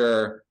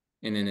manufacturer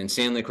in an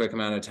insanely quick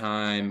amount of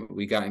time.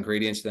 We got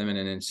ingredients to them in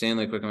an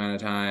insanely quick amount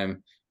of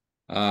time.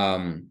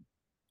 And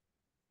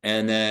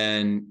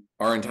then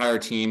our entire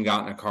team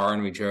got in a car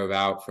and we drove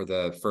out for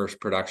the first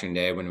production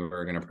day when we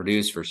were going to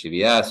produce for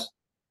CVS.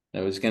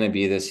 It was going to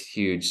be this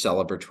huge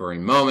celebratory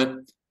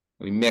moment.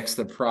 We mix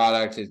the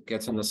product, it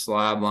gets on the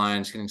slab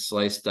line, it's getting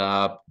sliced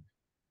up,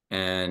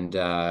 and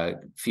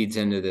feeds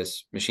into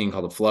this machine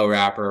called a flow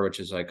wrapper, which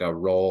is like a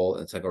roll.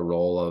 It's like a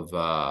roll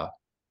of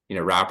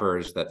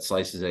wrappers that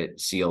slices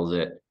it, seals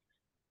it.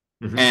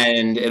 Mm-hmm.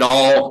 And it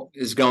all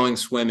is going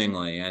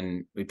swimmingly.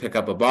 And we pick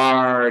up a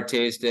bar,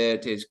 taste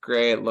it, tastes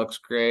great, looks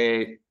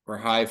great. We're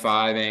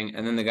high-fiving.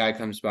 And then the guy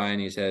comes by and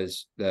he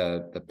says,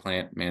 the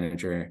plant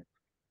manager,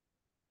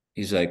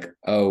 he's like,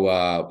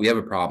 oh, we have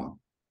a problem.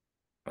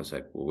 I was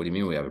like, well, what do you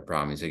mean we have a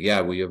problem? He's like,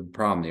 yeah, we have a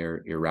problem.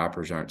 Your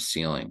wrappers aren't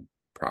sealing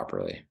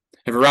properly.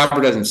 If a wrapper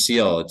doesn't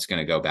seal, it's going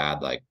to go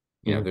bad. Like,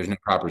 if there's no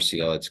proper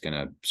seal, it's going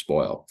to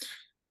spoil.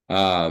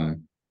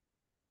 And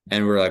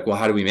we're like, well,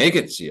 how do we make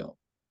it seal?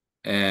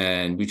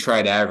 And we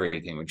tried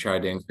everything. We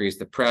tried to increase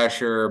the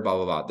pressure, blah,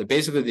 blah, blah.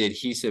 Basically, the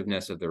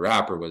adhesiveness of the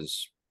wrapper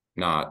was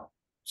not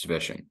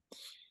sufficient.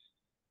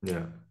 Yeah.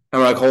 And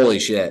we're like, holy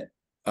shit.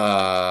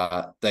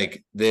 We're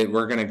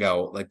going to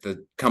go, like,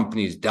 the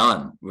company's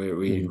done.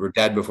 We're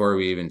dead before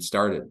we even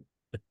started.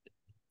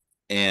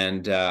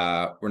 And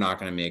we're not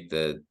going to make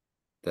the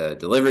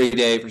delivery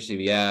day for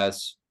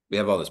CVS. We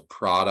have all this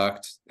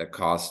product that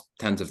costs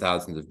tens of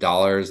thousands of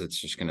dollars. It's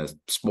just going to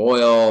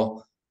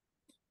spoil.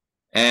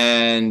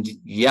 And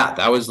yeah,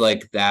 that was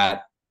like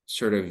that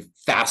sort of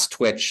fast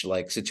twitch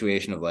like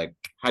situation of like,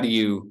 how do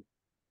you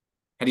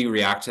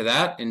react to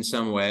that in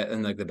some way,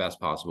 in like the best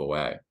possible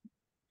way?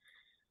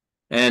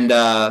 And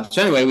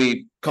so anyway,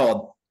 we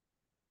called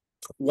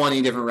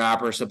 20 different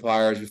wrapper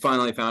suppliers. We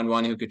finally found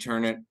one who could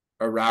turn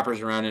our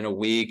wrappers around in a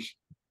week.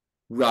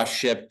 Russ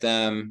shipped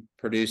them,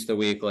 produced the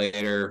week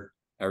later,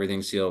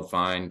 everything sealed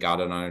fine, got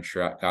it on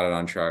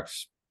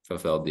trucks,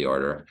 fulfilled the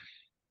order.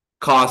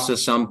 Cost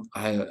us some,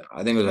 I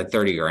think it was like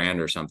 30 grand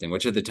or something,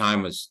 which at the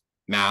time was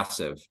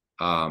massive.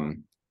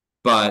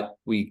 But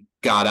we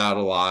got out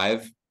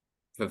alive,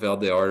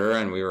 fulfilled the order,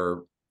 and we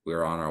were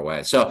on our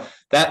way. So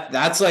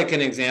that's like an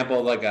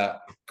example of like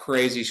a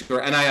crazy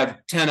story. And I have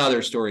 10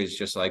 other stories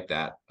just like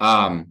that.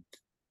 And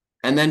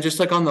then just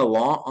like on the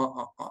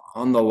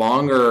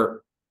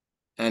longer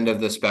end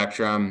of the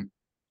spectrum,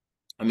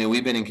 I mean,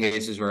 we've been in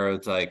cases where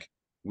it's like,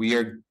 we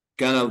are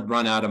gonna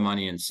run out of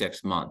money in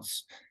 6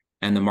 months.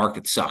 And the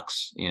market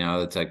sucks.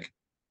 It's like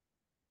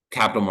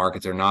capital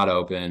markets are not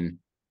open.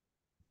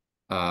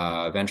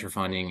 Venture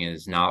funding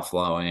is not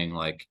flowing,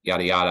 like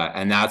yada, yada.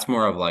 And that's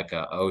more of like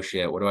oh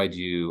shit, what do I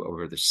do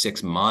over the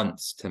 6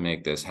 months to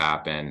make this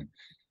happen?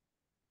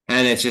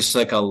 And it's just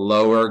like a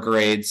lower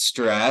grade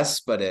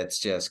stress, but it's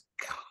just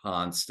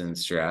constant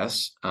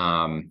stress.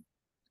 But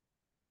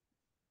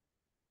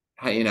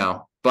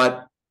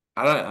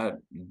I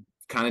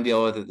kind of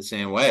deal with it the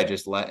same way,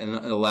 just in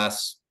a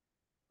less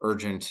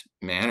urgent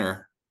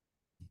manner,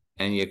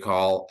 and you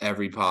call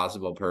every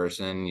possible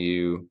person,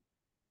 you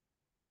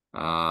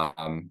pull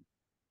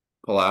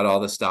out all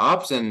the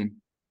stops, and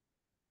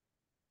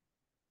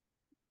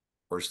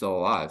we're still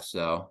alive.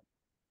 So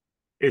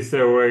is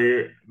there a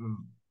way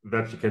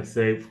that you can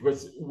say,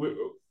 because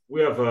we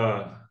have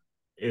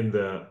in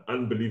the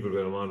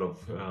unbelievable amount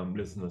of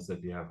listeners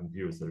that we have and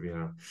viewers that we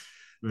have,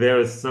 there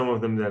is some of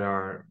them that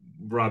are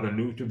rather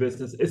new to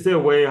business. Is there a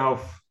way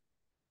of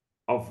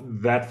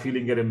that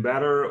feeling getting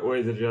better, or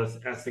is it just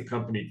as the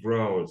company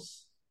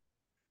grows,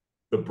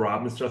 the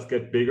problems just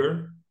get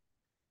bigger?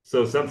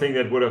 So something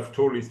that would have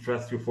totally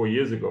stressed you 4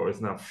 years ago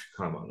is now,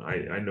 come on,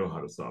 I know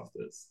how to solve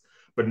this.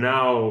 But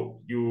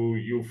now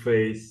you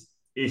face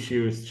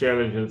issues,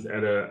 challenges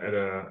at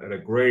a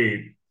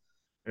grade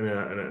and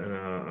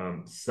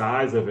a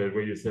size of it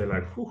where you say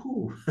like,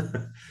 whoo,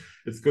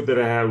 it's good that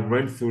I have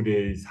went through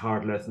these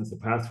hard lessons the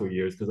past 4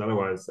 years, because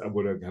otherwise I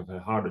would have a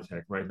heart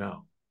attack right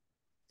now.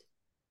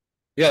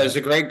 Yeah, there's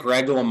a great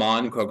Greg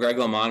LeMond quote. Greg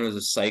LeMond was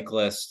a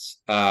cyclist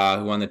who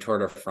won the Tour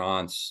de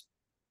France.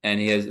 And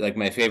he has, like,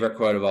 my favorite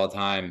quote of all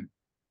time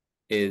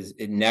is,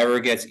 it never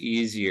gets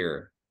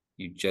easier.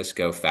 You just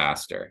go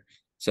faster.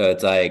 So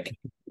it's like,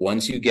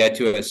 once you get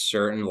to a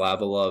certain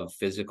level of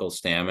physical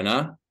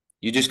stamina,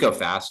 you just go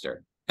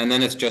faster. And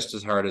then it's just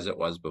as hard as it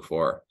was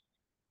before.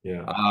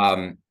 Yeah.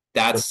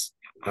 That's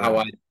how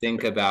I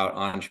think about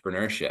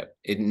entrepreneurship.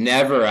 It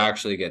never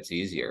actually gets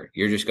easier.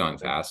 You're just going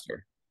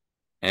faster.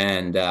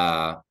 And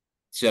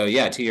so,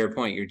 yeah, to your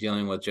point, you're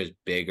dealing with just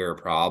bigger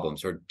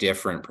problems or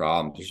different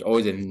problems. There's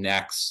always a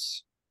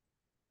next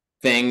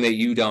thing that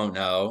you don't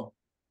know.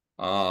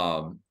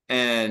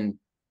 And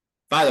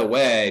by the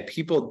way,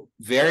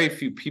 very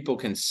few people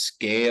can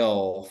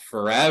scale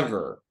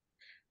forever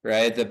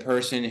right? The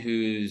person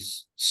who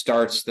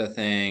starts the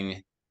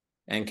thing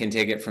and can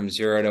take it from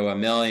 0 to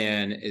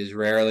 1,000,000 is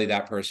rarely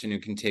that person who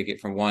can take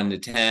it from 1 to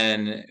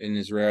 10, and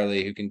is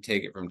rarely who can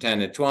take it from 10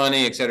 to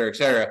 20, et cetera, et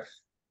cetera.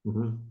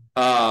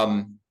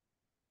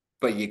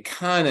 But you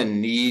kind of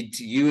need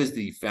to, you as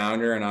the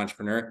founder and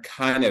entrepreneur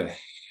kind of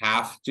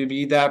have to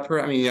be that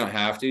person. I mean, you don't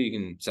have to, you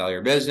can sell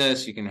your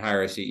business, you can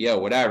hire a CEO,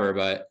 whatever,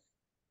 but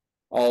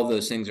all of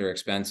those things are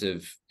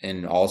expensive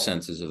in all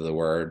senses of the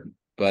word.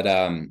 But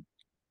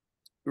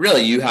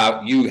really, you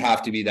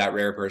have to be that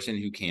rare person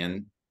who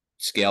can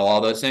scale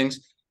all those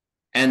things,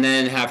 and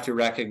then have to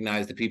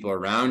recognize the people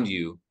around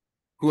you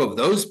who of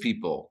those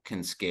people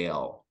can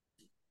scale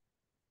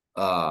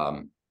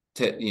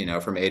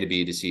to, from A to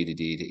B to C to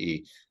D to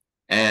E,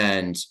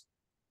 and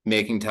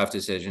making tough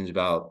decisions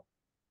about,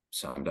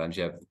 sometimes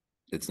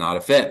it's not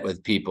a fit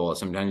with people,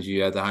 sometimes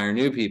you have to hire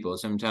new people,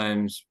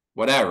 sometimes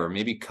whatever,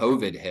 maybe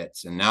COVID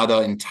hits and now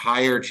the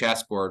entire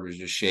chessboard was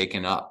just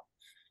shaken up.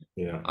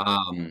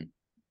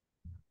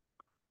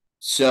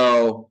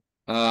 So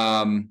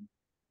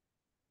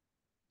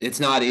it's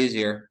not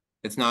easier.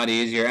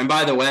 And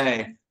by the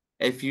way,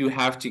 if you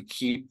have to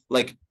keep,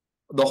 like,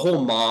 the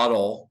whole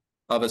model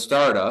of a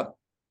startup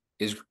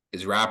is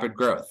rapid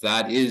growth.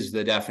 That is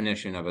the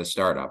definition of a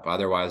startup.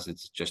 Otherwise,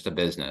 it's just a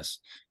business.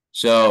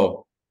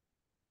 So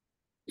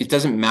it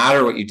doesn't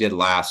matter what you did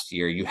last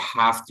year. You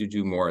have to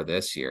do more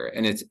this year.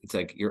 And it's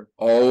like you're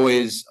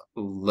always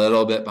a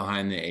little bit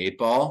behind the 8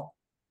 ball.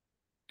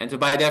 And so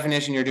by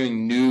definition, you're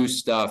doing new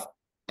stuff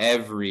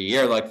every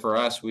year. Like for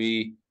us,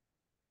 we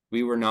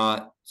were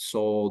not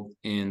sold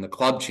in the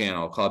club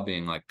channel, club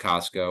being like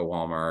Costco,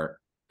 Walmart,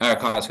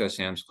 Costco,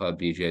 Sam's Club,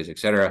 BJ's, et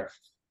cetera.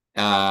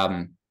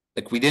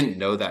 Like we didn't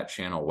know that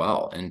channel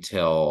well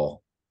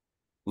until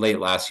late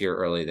last year,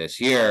 early this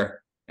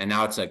year. And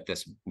now it's like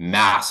this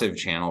massive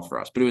channel for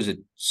us, but it was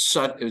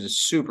a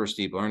super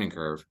steep learning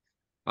curve.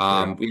 We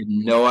had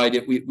no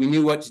idea. We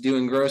knew what to do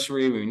in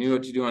grocery. We knew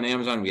what to do on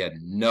Amazon. We had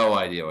no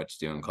idea what to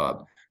do in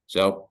club.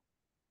 So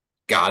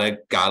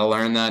gotta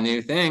learn that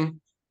new thing.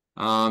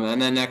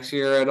 And then next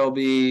year it'll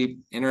be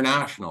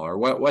international or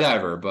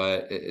whatever,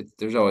 but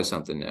there's always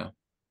something new.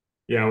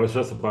 Yeah, I was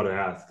just about to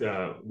ask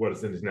what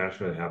is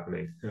internationally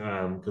happening,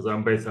 because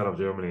I'm based out of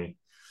Germany,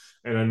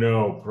 and I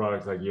know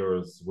products like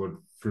yours would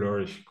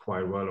flourish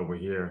quite well over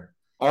here.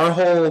 Our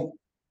whole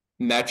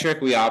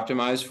metric we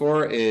optimize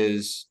for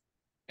is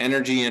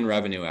energy and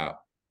revenue out.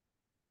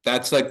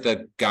 That's like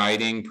the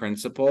guiding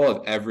principle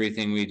of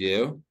everything we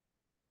do.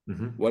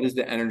 What is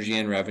the energy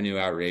and revenue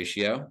out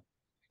ratio?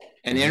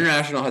 And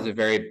international has a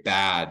very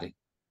bad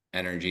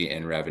energy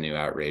and revenue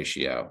out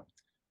ratio.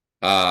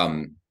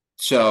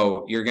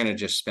 So you're going to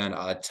just spend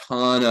a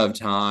ton of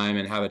time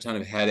and have a ton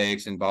of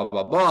headaches and blah,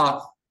 blah,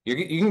 blah. You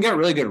can get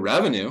really good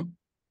revenue,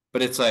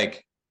 but it's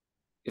like,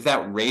 if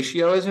that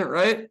ratio isn't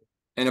right,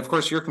 and of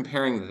course you're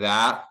comparing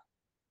that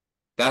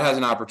has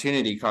an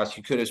opportunity cost.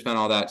 You could have spent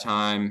all that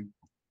time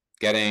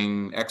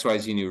getting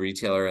XYZ new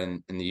retailer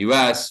in the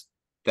US,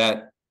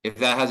 that if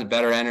that has a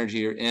better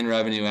energy or in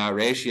revenue out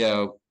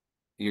ratio,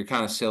 you're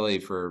kind of silly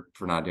for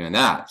not doing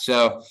that.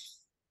 So,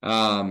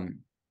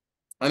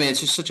 I mean,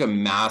 it's just such a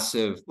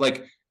massive,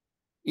 like,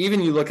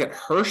 even you look at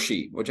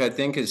Hershey, which I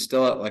think is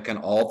still at like an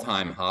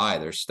all-time high,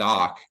 their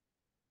stock,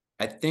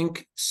 I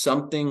think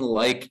something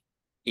like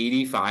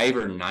 85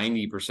 or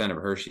 90% of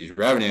Hershey's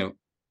revenue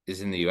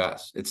is in the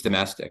US. It's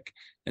domestic.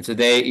 And so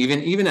they,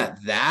 even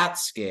at that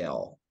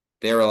scale,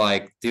 they were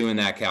like doing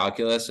that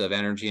calculus of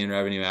energy and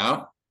revenue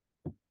out,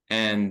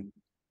 and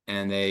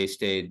they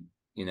stayed,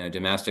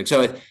 domestic.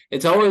 So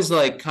it's always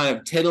like kind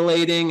of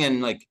titillating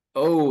and like,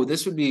 oh,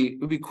 it would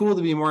be cool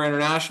to be more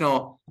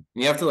international.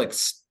 And you have to like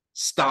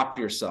stop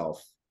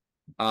yourself,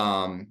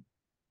 and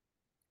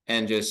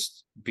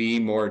just be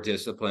more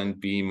disciplined,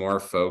 be more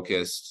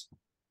focused,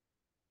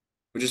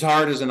 which is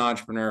hard as an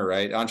entrepreneur,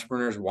 right?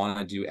 Entrepreneurs want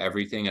to do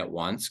everything at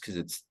once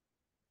because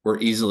we're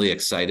easily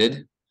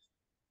excited.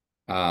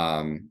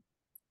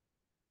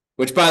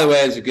 Which, by the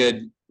way, is a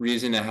good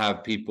reason to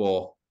have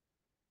people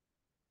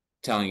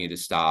telling you to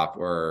stop,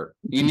 or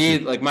you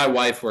need, like, my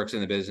wife works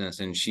in the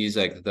business and she's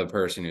like the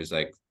person who's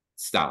like,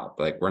 stop,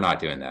 like, we're not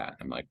doing that.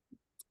 I'm like,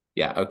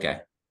 yeah, okay,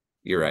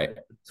 you're right.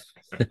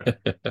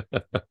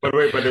 But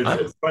wait,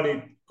 it's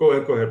funny. Go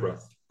ahead,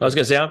 Russ. I was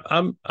gonna say,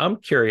 I'm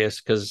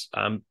curious because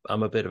I'm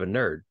a bit of a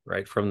nerd,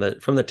 right? From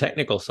the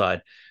technical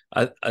side.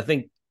 I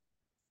think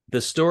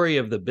the story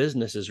of the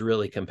business is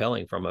really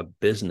compelling from a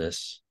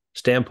business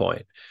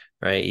standpoint,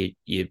 right?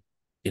 You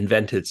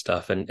invented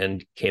stuff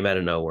and came out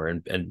of nowhere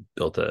and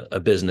built a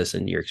business,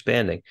 and you're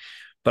expanding.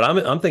 But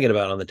I'm thinking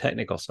about on the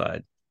technical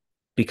side,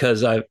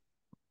 because I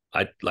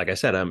like I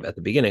said, I'm at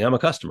the beginning, I'm a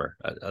customer.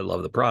 I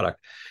love the product.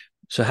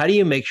 So how do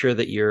you make sure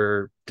that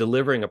you're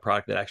delivering a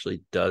product that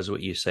actually does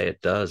what you say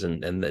it does,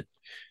 and that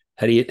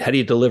how do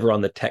you deliver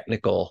on the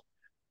technical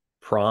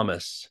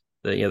promise,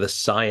 the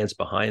science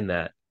behind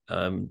that?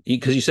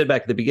 Because you said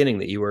back at the beginning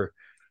that you were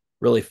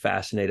really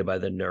fascinated by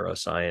the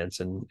neuroscience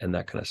and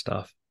that kind of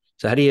stuff.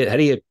 So how do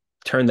you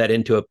turn that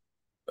into a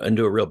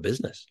real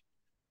business?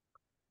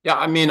 Yeah,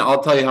 I mean,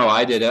 I'll tell you how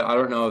I did it. I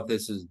don't know if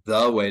this is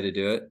the way to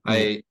do it.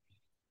 Yeah.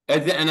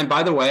 And then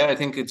by the way, I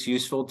think it's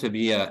useful to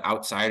be an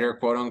outsider,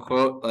 quote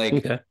unquote. Like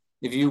Okay.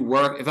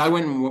 if I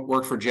went and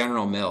worked for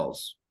General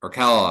Mills or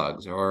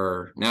Kellogg's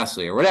or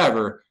Nestle or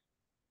whatever,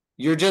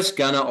 you're just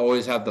gonna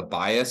always have the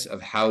bias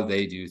of how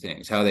they do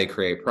things, how they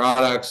create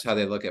products, how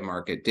they look at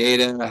market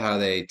data, how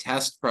they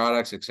test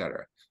products,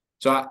 etc.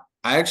 So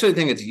I actually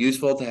think it's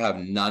useful to have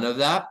none of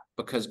that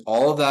because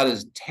all of that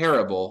is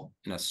terrible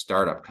in a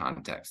startup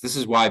context. This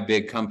is why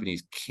big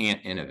companies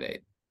can't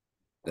innovate.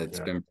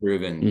 That's been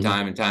proven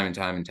time and time and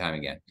time and time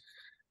again.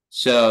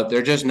 So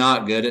they're just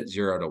not good at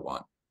 0 to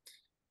 1.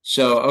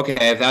 So,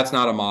 okay, if that's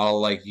not a model,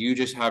 like you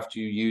just have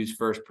to use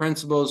first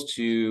principles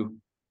to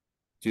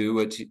do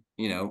what,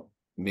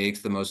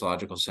 makes the most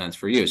logical sense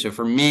for you. So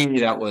for me,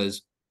 that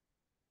was,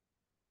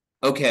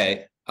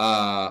 okay,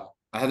 I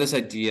have this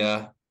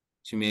idea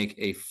to make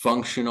a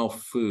functional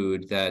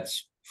food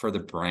that's for the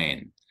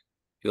brain.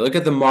 If you look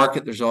at the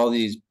market, there's all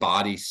these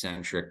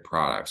body-centric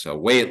products. So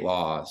weight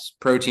loss,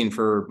 protein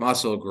for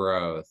muscle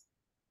growth,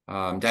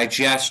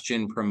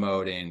 digestion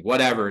promoting,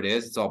 whatever it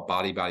is, it's all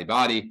body, body,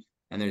 body.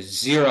 And there's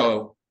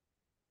zero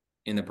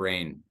in the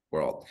brain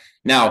world.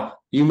 Now,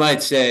 you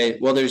might say,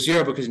 well, there's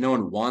zero because no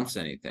one wants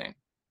anything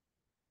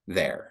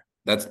there.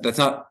 That's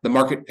not, the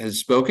market has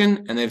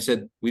spoken and they've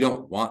said, we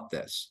don't want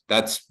this.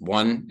 That's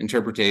one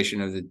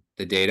interpretation of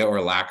the data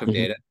or lack of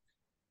data.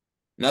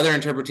 Another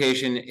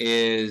interpretation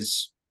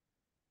is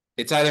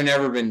it's either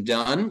never been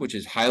done, which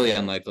is highly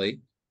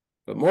unlikely,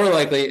 but more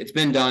likely it's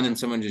been done and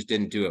someone just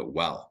didn't do it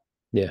well.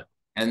 Yeah.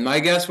 And my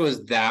guess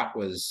was that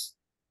was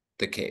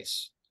the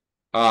case.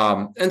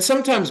 And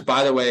sometimes,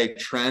 by the way,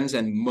 trends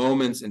and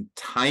moments and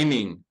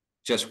timing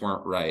just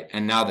weren't right.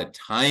 And now the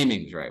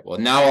timing's right. Well,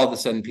 now all of a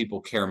sudden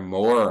people care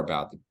more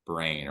about the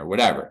brain or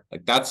whatever.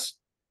 Like that's,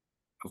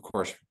 of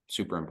course,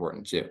 super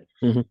important too.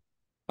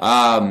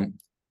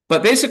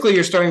 But basically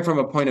you're starting from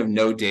a point of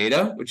no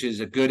data, which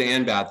is a good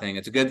and bad thing.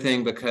 It's a good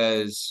thing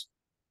because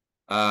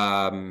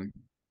other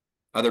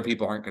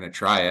people aren't going to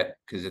try it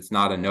because it's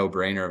not a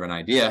no-brainer of an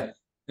idea.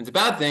 It's a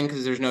bad thing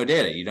because there's no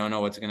data. You don't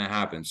know what's going to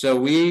happen.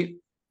 So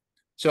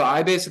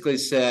I basically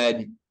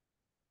said,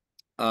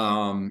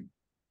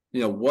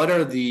 what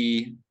are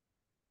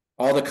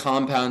all the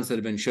compounds that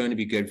have been shown to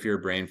be good for your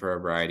brain for a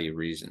variety of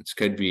reasons?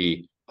 Could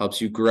be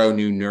helps you grow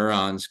new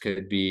neurons,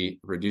 could be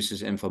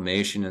reduces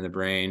inflammation in the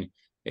brain.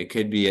 It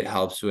could be it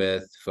helps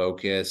with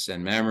focus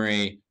and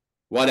memory,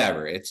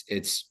 whatever.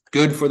 It's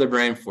good for the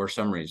brain for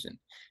some reason.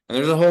 And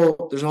there's a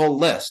whole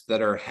list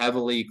that are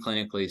heavily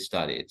clinically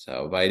studied.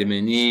 So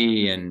vitamin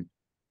E and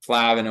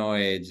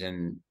flavonoids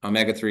and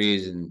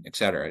omega-3s and et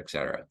cetera, et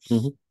cetera.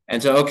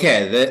 And so,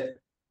 okay,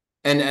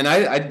 and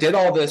I did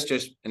all this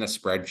just in a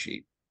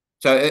spreadsheet.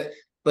 So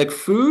like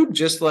food,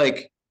 just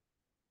like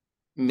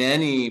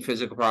many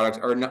physical products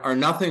are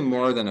nothing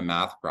more than a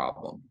math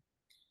problem.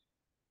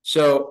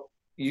 So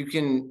you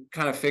can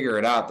kind of figure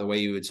it out the way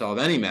you would solve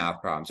any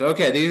math problem. So,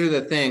 okay, these are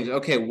the things.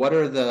 Okay, what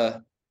are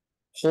the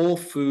whole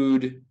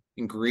food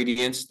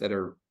ingredients that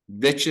are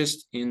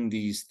richest in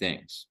these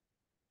things?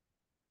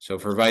 So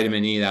for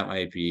vitamin E, that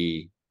might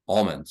be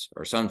almonds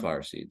or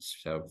sunflower seeds.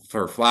 So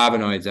for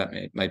flavonoids, that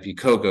might be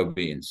cocoa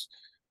beans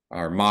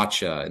or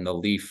matcha in the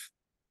leaf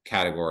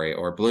category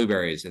or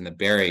blueberries in the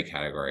berry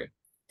category,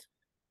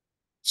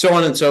 so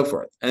on and so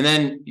forth. And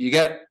then you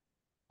get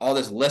all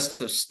this list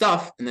of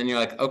stuff, and then you're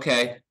like,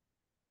 okay,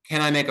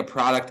 can I make a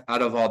product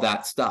out of all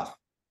that stuff?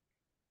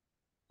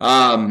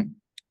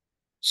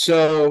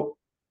 So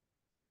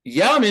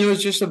yeah, I mean, it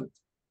was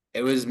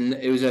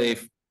a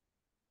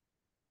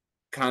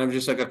kind of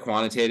just like a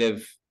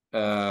quantitative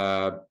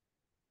math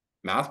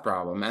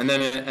problem, and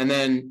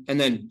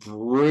then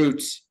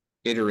brute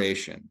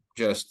iteration,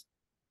 just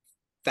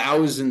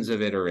thousands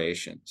of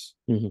iterations,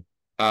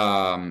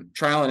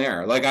 trial and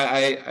error. Like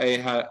I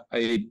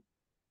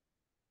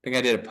think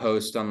I did a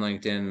post on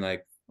LinkedIn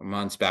like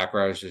months back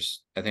where I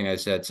think I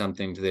said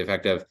something to the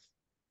effect of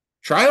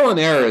trial and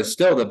error is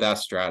still the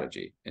best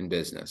strategy in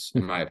business,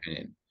 in my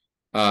opinion.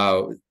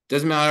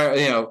 Doesn't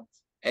matter,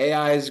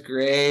 AI is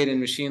great and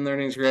machine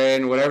learning is great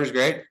and whatever's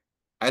great.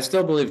 I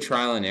still believe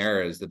trial and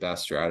error is the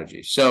best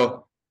strategy.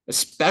 So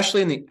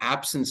especially in the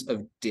absence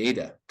of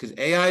data, because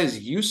AI is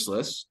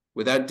useless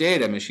without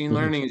data. Machine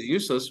learning is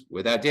useless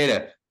without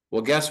data.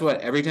 Well, guess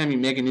what? Every time you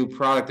make a new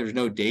product, there's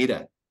no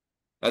data.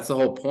 That's the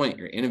whole point.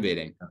 You're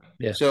innovating.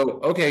 Yeah.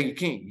 So, okay, you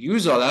can't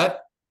use all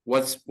that.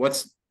 What's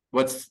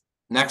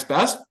next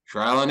best?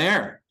 Trial and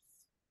error.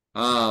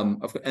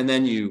 And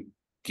then you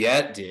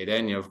get data,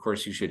 and of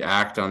course you should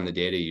act on the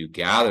data you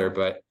gather,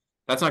 but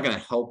that's not going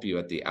to help you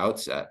at the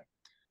outset.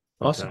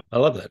 Awesome. I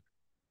love that.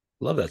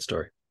 Love that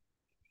story.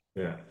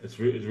 Yeah, it's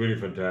really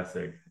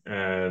fantastic.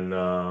 And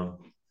I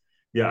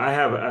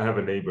have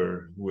a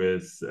neighbor who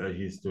is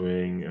he's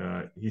doing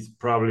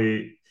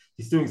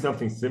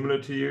something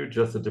similar to you,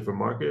 just a different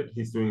market.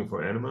 He's doing it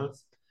for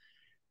animals,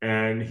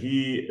 and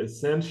he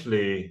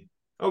essentially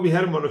we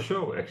had him on a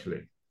show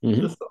actually,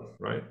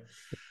 right?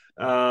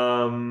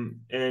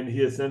 And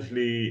he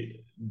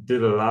essentially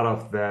did a lot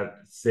of that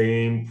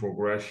same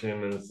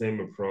progression and the same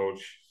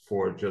approach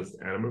for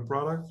just animal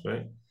products,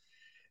 right?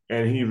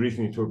 And he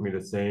recently told me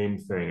the same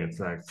thing. It's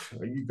like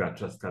you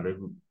just gotta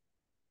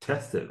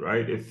test it,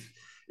 right?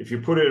 If you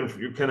put it in,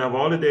 you can have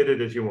all the data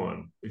that you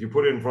want. If you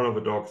put it in front of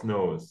a dog's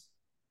nose,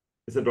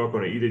 is the dog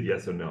going to eat it?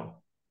 Yes or no,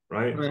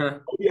 right?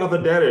 All the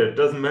other data, it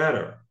doesn't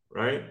matter,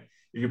 right?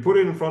 If you put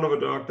it in front of a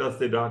dog, does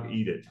the dog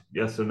eat it?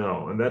 Yes or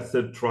no? And that's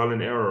the trial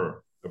and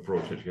error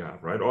approach that you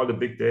have, right? All the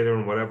big data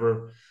and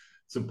whatever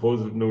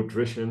supposed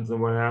nutritions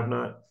and what have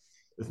not,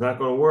 it's not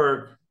going to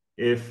work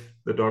if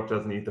the dog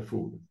doesn't eat the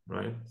food,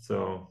 right?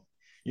 So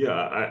yeah,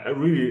 I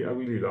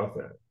really love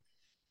that.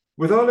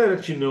 With all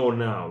that you know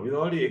now, with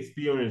all the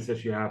experience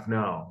that you have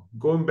now,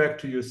 going back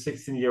to your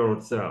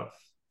 16-year-old self,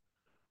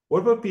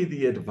 what would be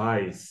the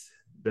advice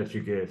that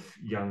you give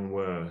young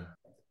Will?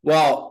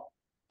 Well,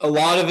 a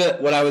lot of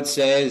it, what I would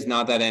say is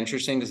not that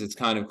interesting because it's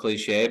kind of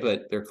cliche,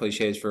 but they're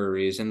cliches for a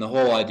reason. The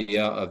whole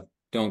idea of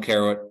don't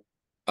care what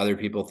other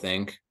people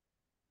think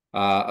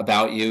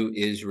about you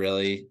is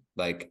really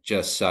like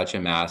just such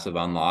a massive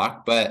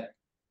unlock. But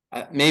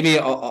maybe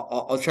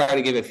I'll try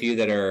to give a few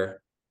that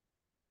are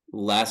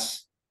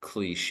less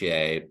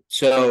cliche.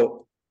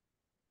 So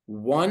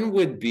one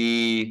would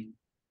be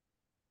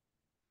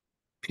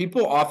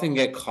people often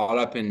get caught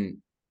up in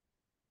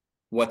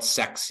what's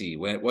sexy,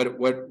 what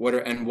are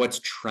and what's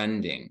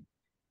trending.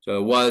 So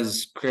it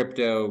was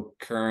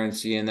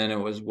cryptocurrency, and then it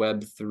was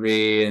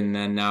Web3, and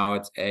then now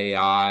it's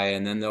AI,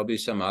 and then there'll be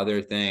some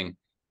other thing.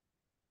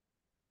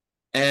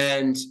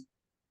 And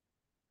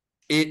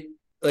it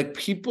like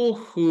people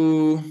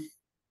who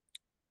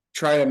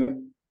try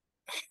to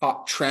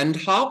trend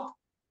hop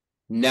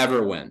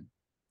never win.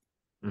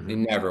 They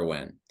never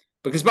win.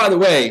 Because by the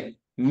way,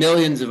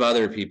 millions of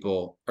other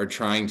people are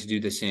trying to do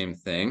the same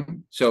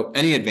thing. So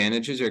any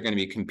advantages are going to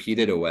be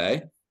competed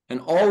away.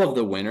 And all of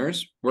the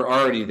winners were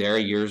already there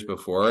years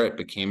before it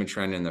became a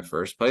trend in the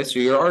first place. So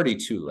you're already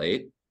too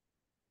late.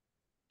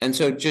 And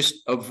so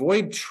just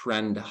avoid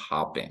trend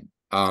hopping.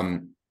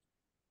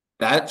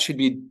 That should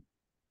be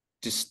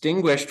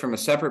distinguished from a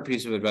separate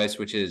piece of advice,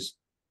 which is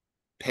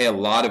pay a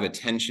lot of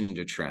attention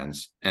to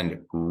trends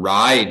and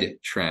ride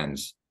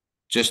trends.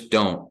 Just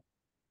don't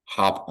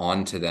hop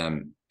onto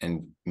them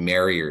and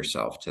marry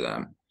yourself to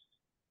them.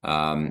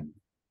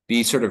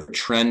 Be sort of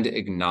trend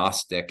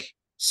agnostic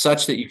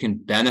such that you can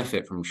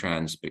benefit from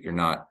trends, but you're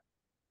not,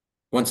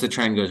 once the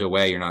trend goes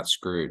away, you're not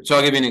screwed. So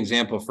I'll give you an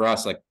example for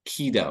us, like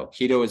keto.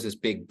 Keto is this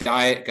big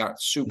diet,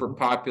 got super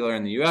popular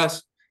in the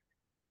US,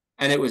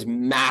 and it was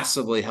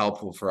massively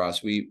helpful for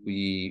us.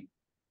 We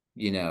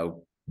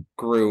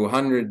grew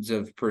hundreds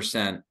of %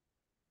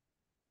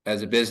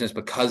 as a business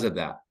because of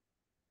that.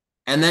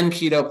 And then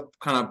keto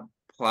kind of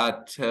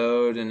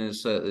plateaued and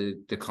is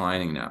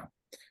declining now.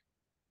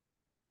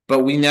 But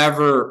we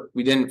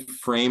didn't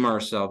frame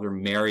ourselves or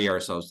marry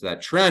ourselves to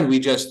that trend. We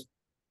just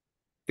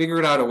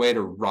figured out a way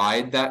to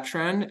ride that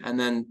trend and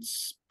then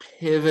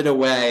pivot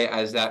away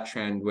as that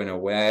trend went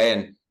away.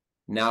 And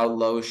now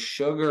low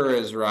sugar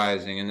is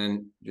rising, and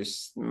then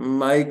just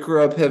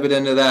micro pivot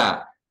into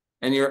that.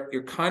 And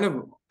you're kind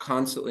of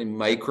constantly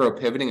micro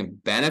pivoting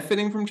and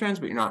benefiting from trends,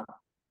 but you're not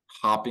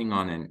hopping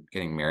on and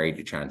getting married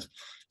to trends.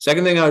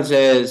 Second thing I would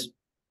say is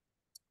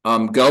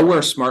go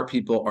where smart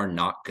people are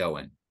not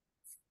going,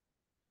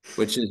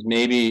 which is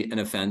maybe an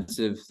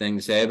offensive thing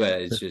to say,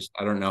 but it's just,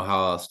 I don't know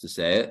how else to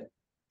say it.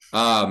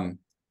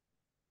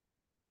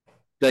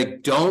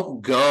 Like,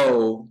 don't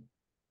go,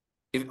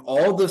 if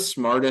all the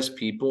smartest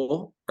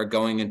people are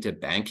going into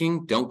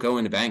banking, don't go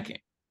into banking.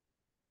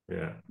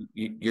 Yeah.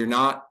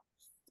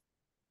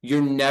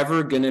 You're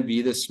never going to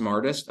be the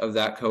smartest of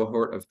that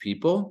cohort of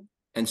people.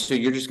 And so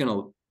you're just going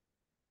to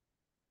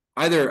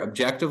either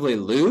objectively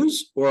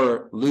lose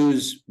or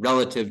lose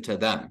relative to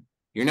them.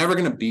 You're never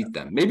going to beat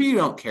them. Maybe you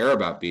don't care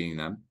about beating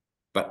them,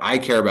 but I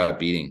care about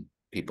beating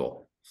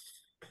people.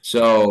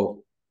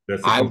 So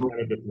that's a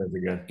competitiveness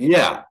again.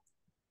 Yeah,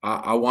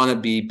 I want to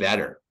be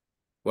better,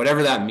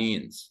 whatever that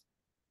means.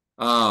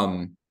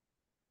 And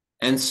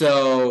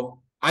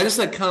so I just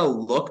like kind of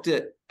looked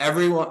at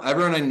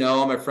everyone I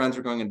know, my friends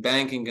were going in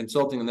banking,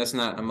 consulting, and this and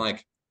that. And I'm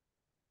like,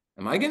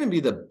 am I going to be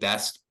the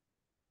best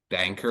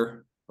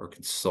banker or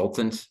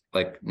consultant?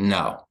 Like,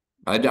 no,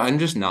 I'm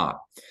just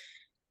not.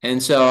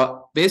 And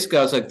so basically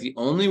I was like, the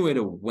only way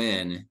to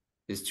win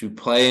is to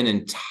play an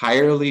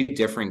entirely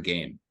different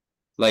game.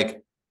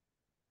 Like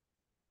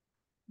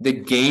the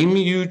game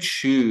you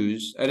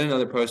choose, I did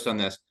another post on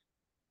this.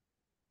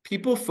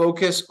 People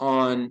focus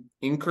on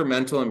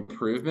incremental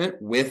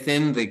improvement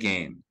within the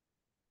game,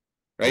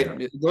 right?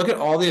 Yeah. Look at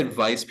all the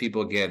advice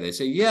people give. They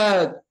say,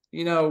 yeah,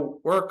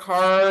 work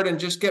hard and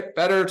just get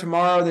better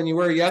tomorrow than you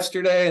were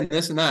yesterday and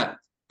this and that.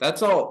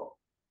 That's all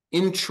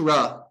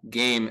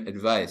intra-game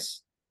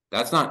advice.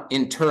 That's not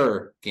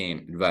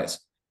inter-game advice.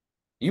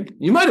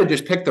 You might have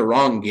just picked the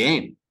wrong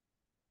game.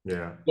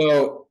 Yeah.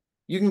 So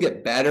you can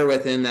get better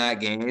within that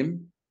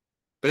game,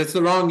 but it's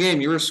the wrong game.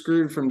 You were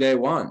screwed from day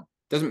one.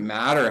 Doesn't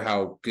matter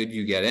how good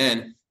you get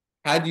in.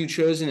 Had you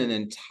chosen an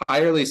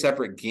entirely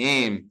separate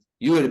game,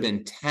 you would have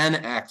been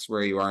 10x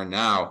where you are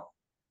now.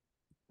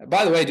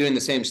 By the way, doing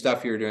the same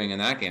stuff you were doing in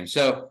that game.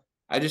 So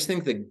I just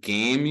think the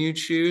game you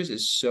choose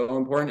is so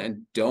important,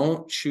 and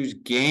don't choose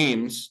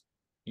games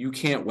you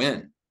can't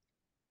win.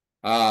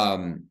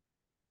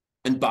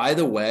 And by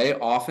the way,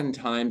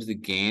 oftentimes the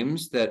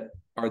games that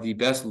are the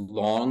best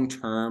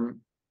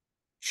long-term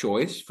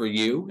choice for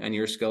you and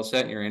your skill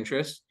set and your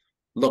interests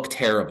look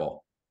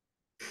terrible.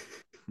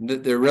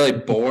 They're really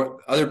boring.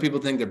 Other people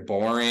think they're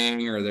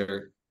boring or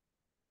they're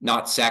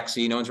not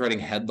sexy. No one's writing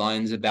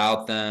headlines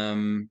about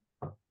them.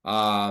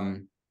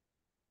 And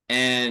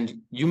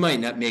you might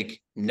not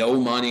make no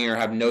money or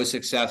have no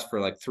success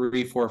for like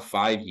 3, 4,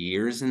 5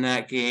 years in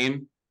that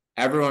game.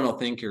 Everyone will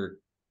think you're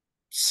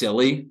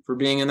silly for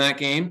being in that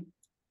game.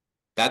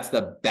 That's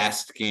the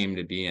best game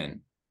to be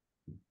in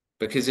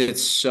because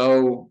it's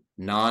so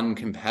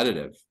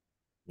non-competitive.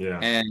 Yeah.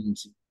 And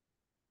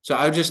so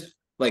I would just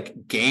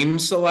like game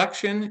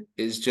selection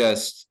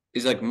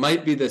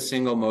might be the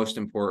single most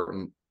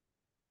important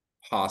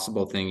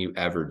possible thing you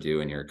ever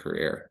do in your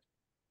career.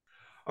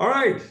 All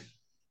right.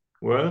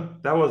 Well,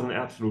 that was an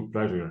absolute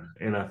pleasure.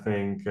 And I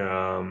think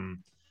a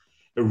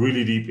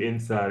really deep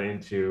insight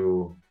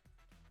into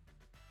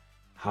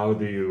how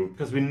do you,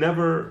 because we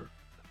never,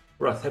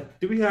 Russ,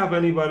 do we have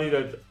anybody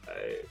that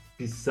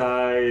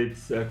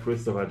besides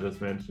Christoph I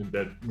just mentioned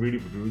that really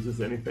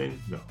produces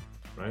anything? No,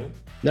 right?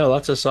 No,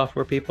 lots of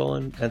software people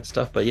and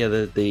stuff, but yeah,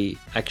 the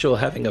actual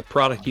having a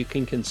product you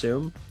can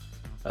consume,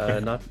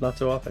 not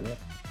so often. Yeah.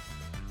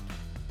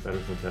 That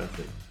is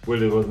fantastic.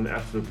 Will, it was an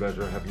absolute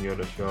pleasure having you on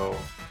the show.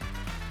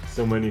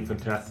 So many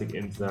fantastic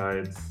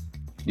insights.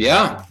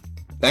 Yeah.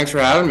 Thanks for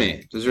having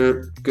me. Those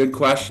are good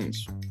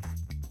questions.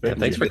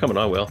 Thanks for coming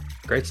on, Will.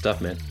 Great stuff,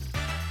 man.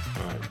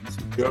 All right.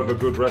 You have a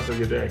good rest of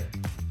your day.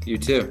 You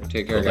too.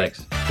 Take care, guys.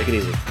 Thanks. Take it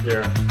easy.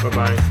 Yeah.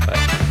 Bye-bye.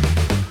 Bye.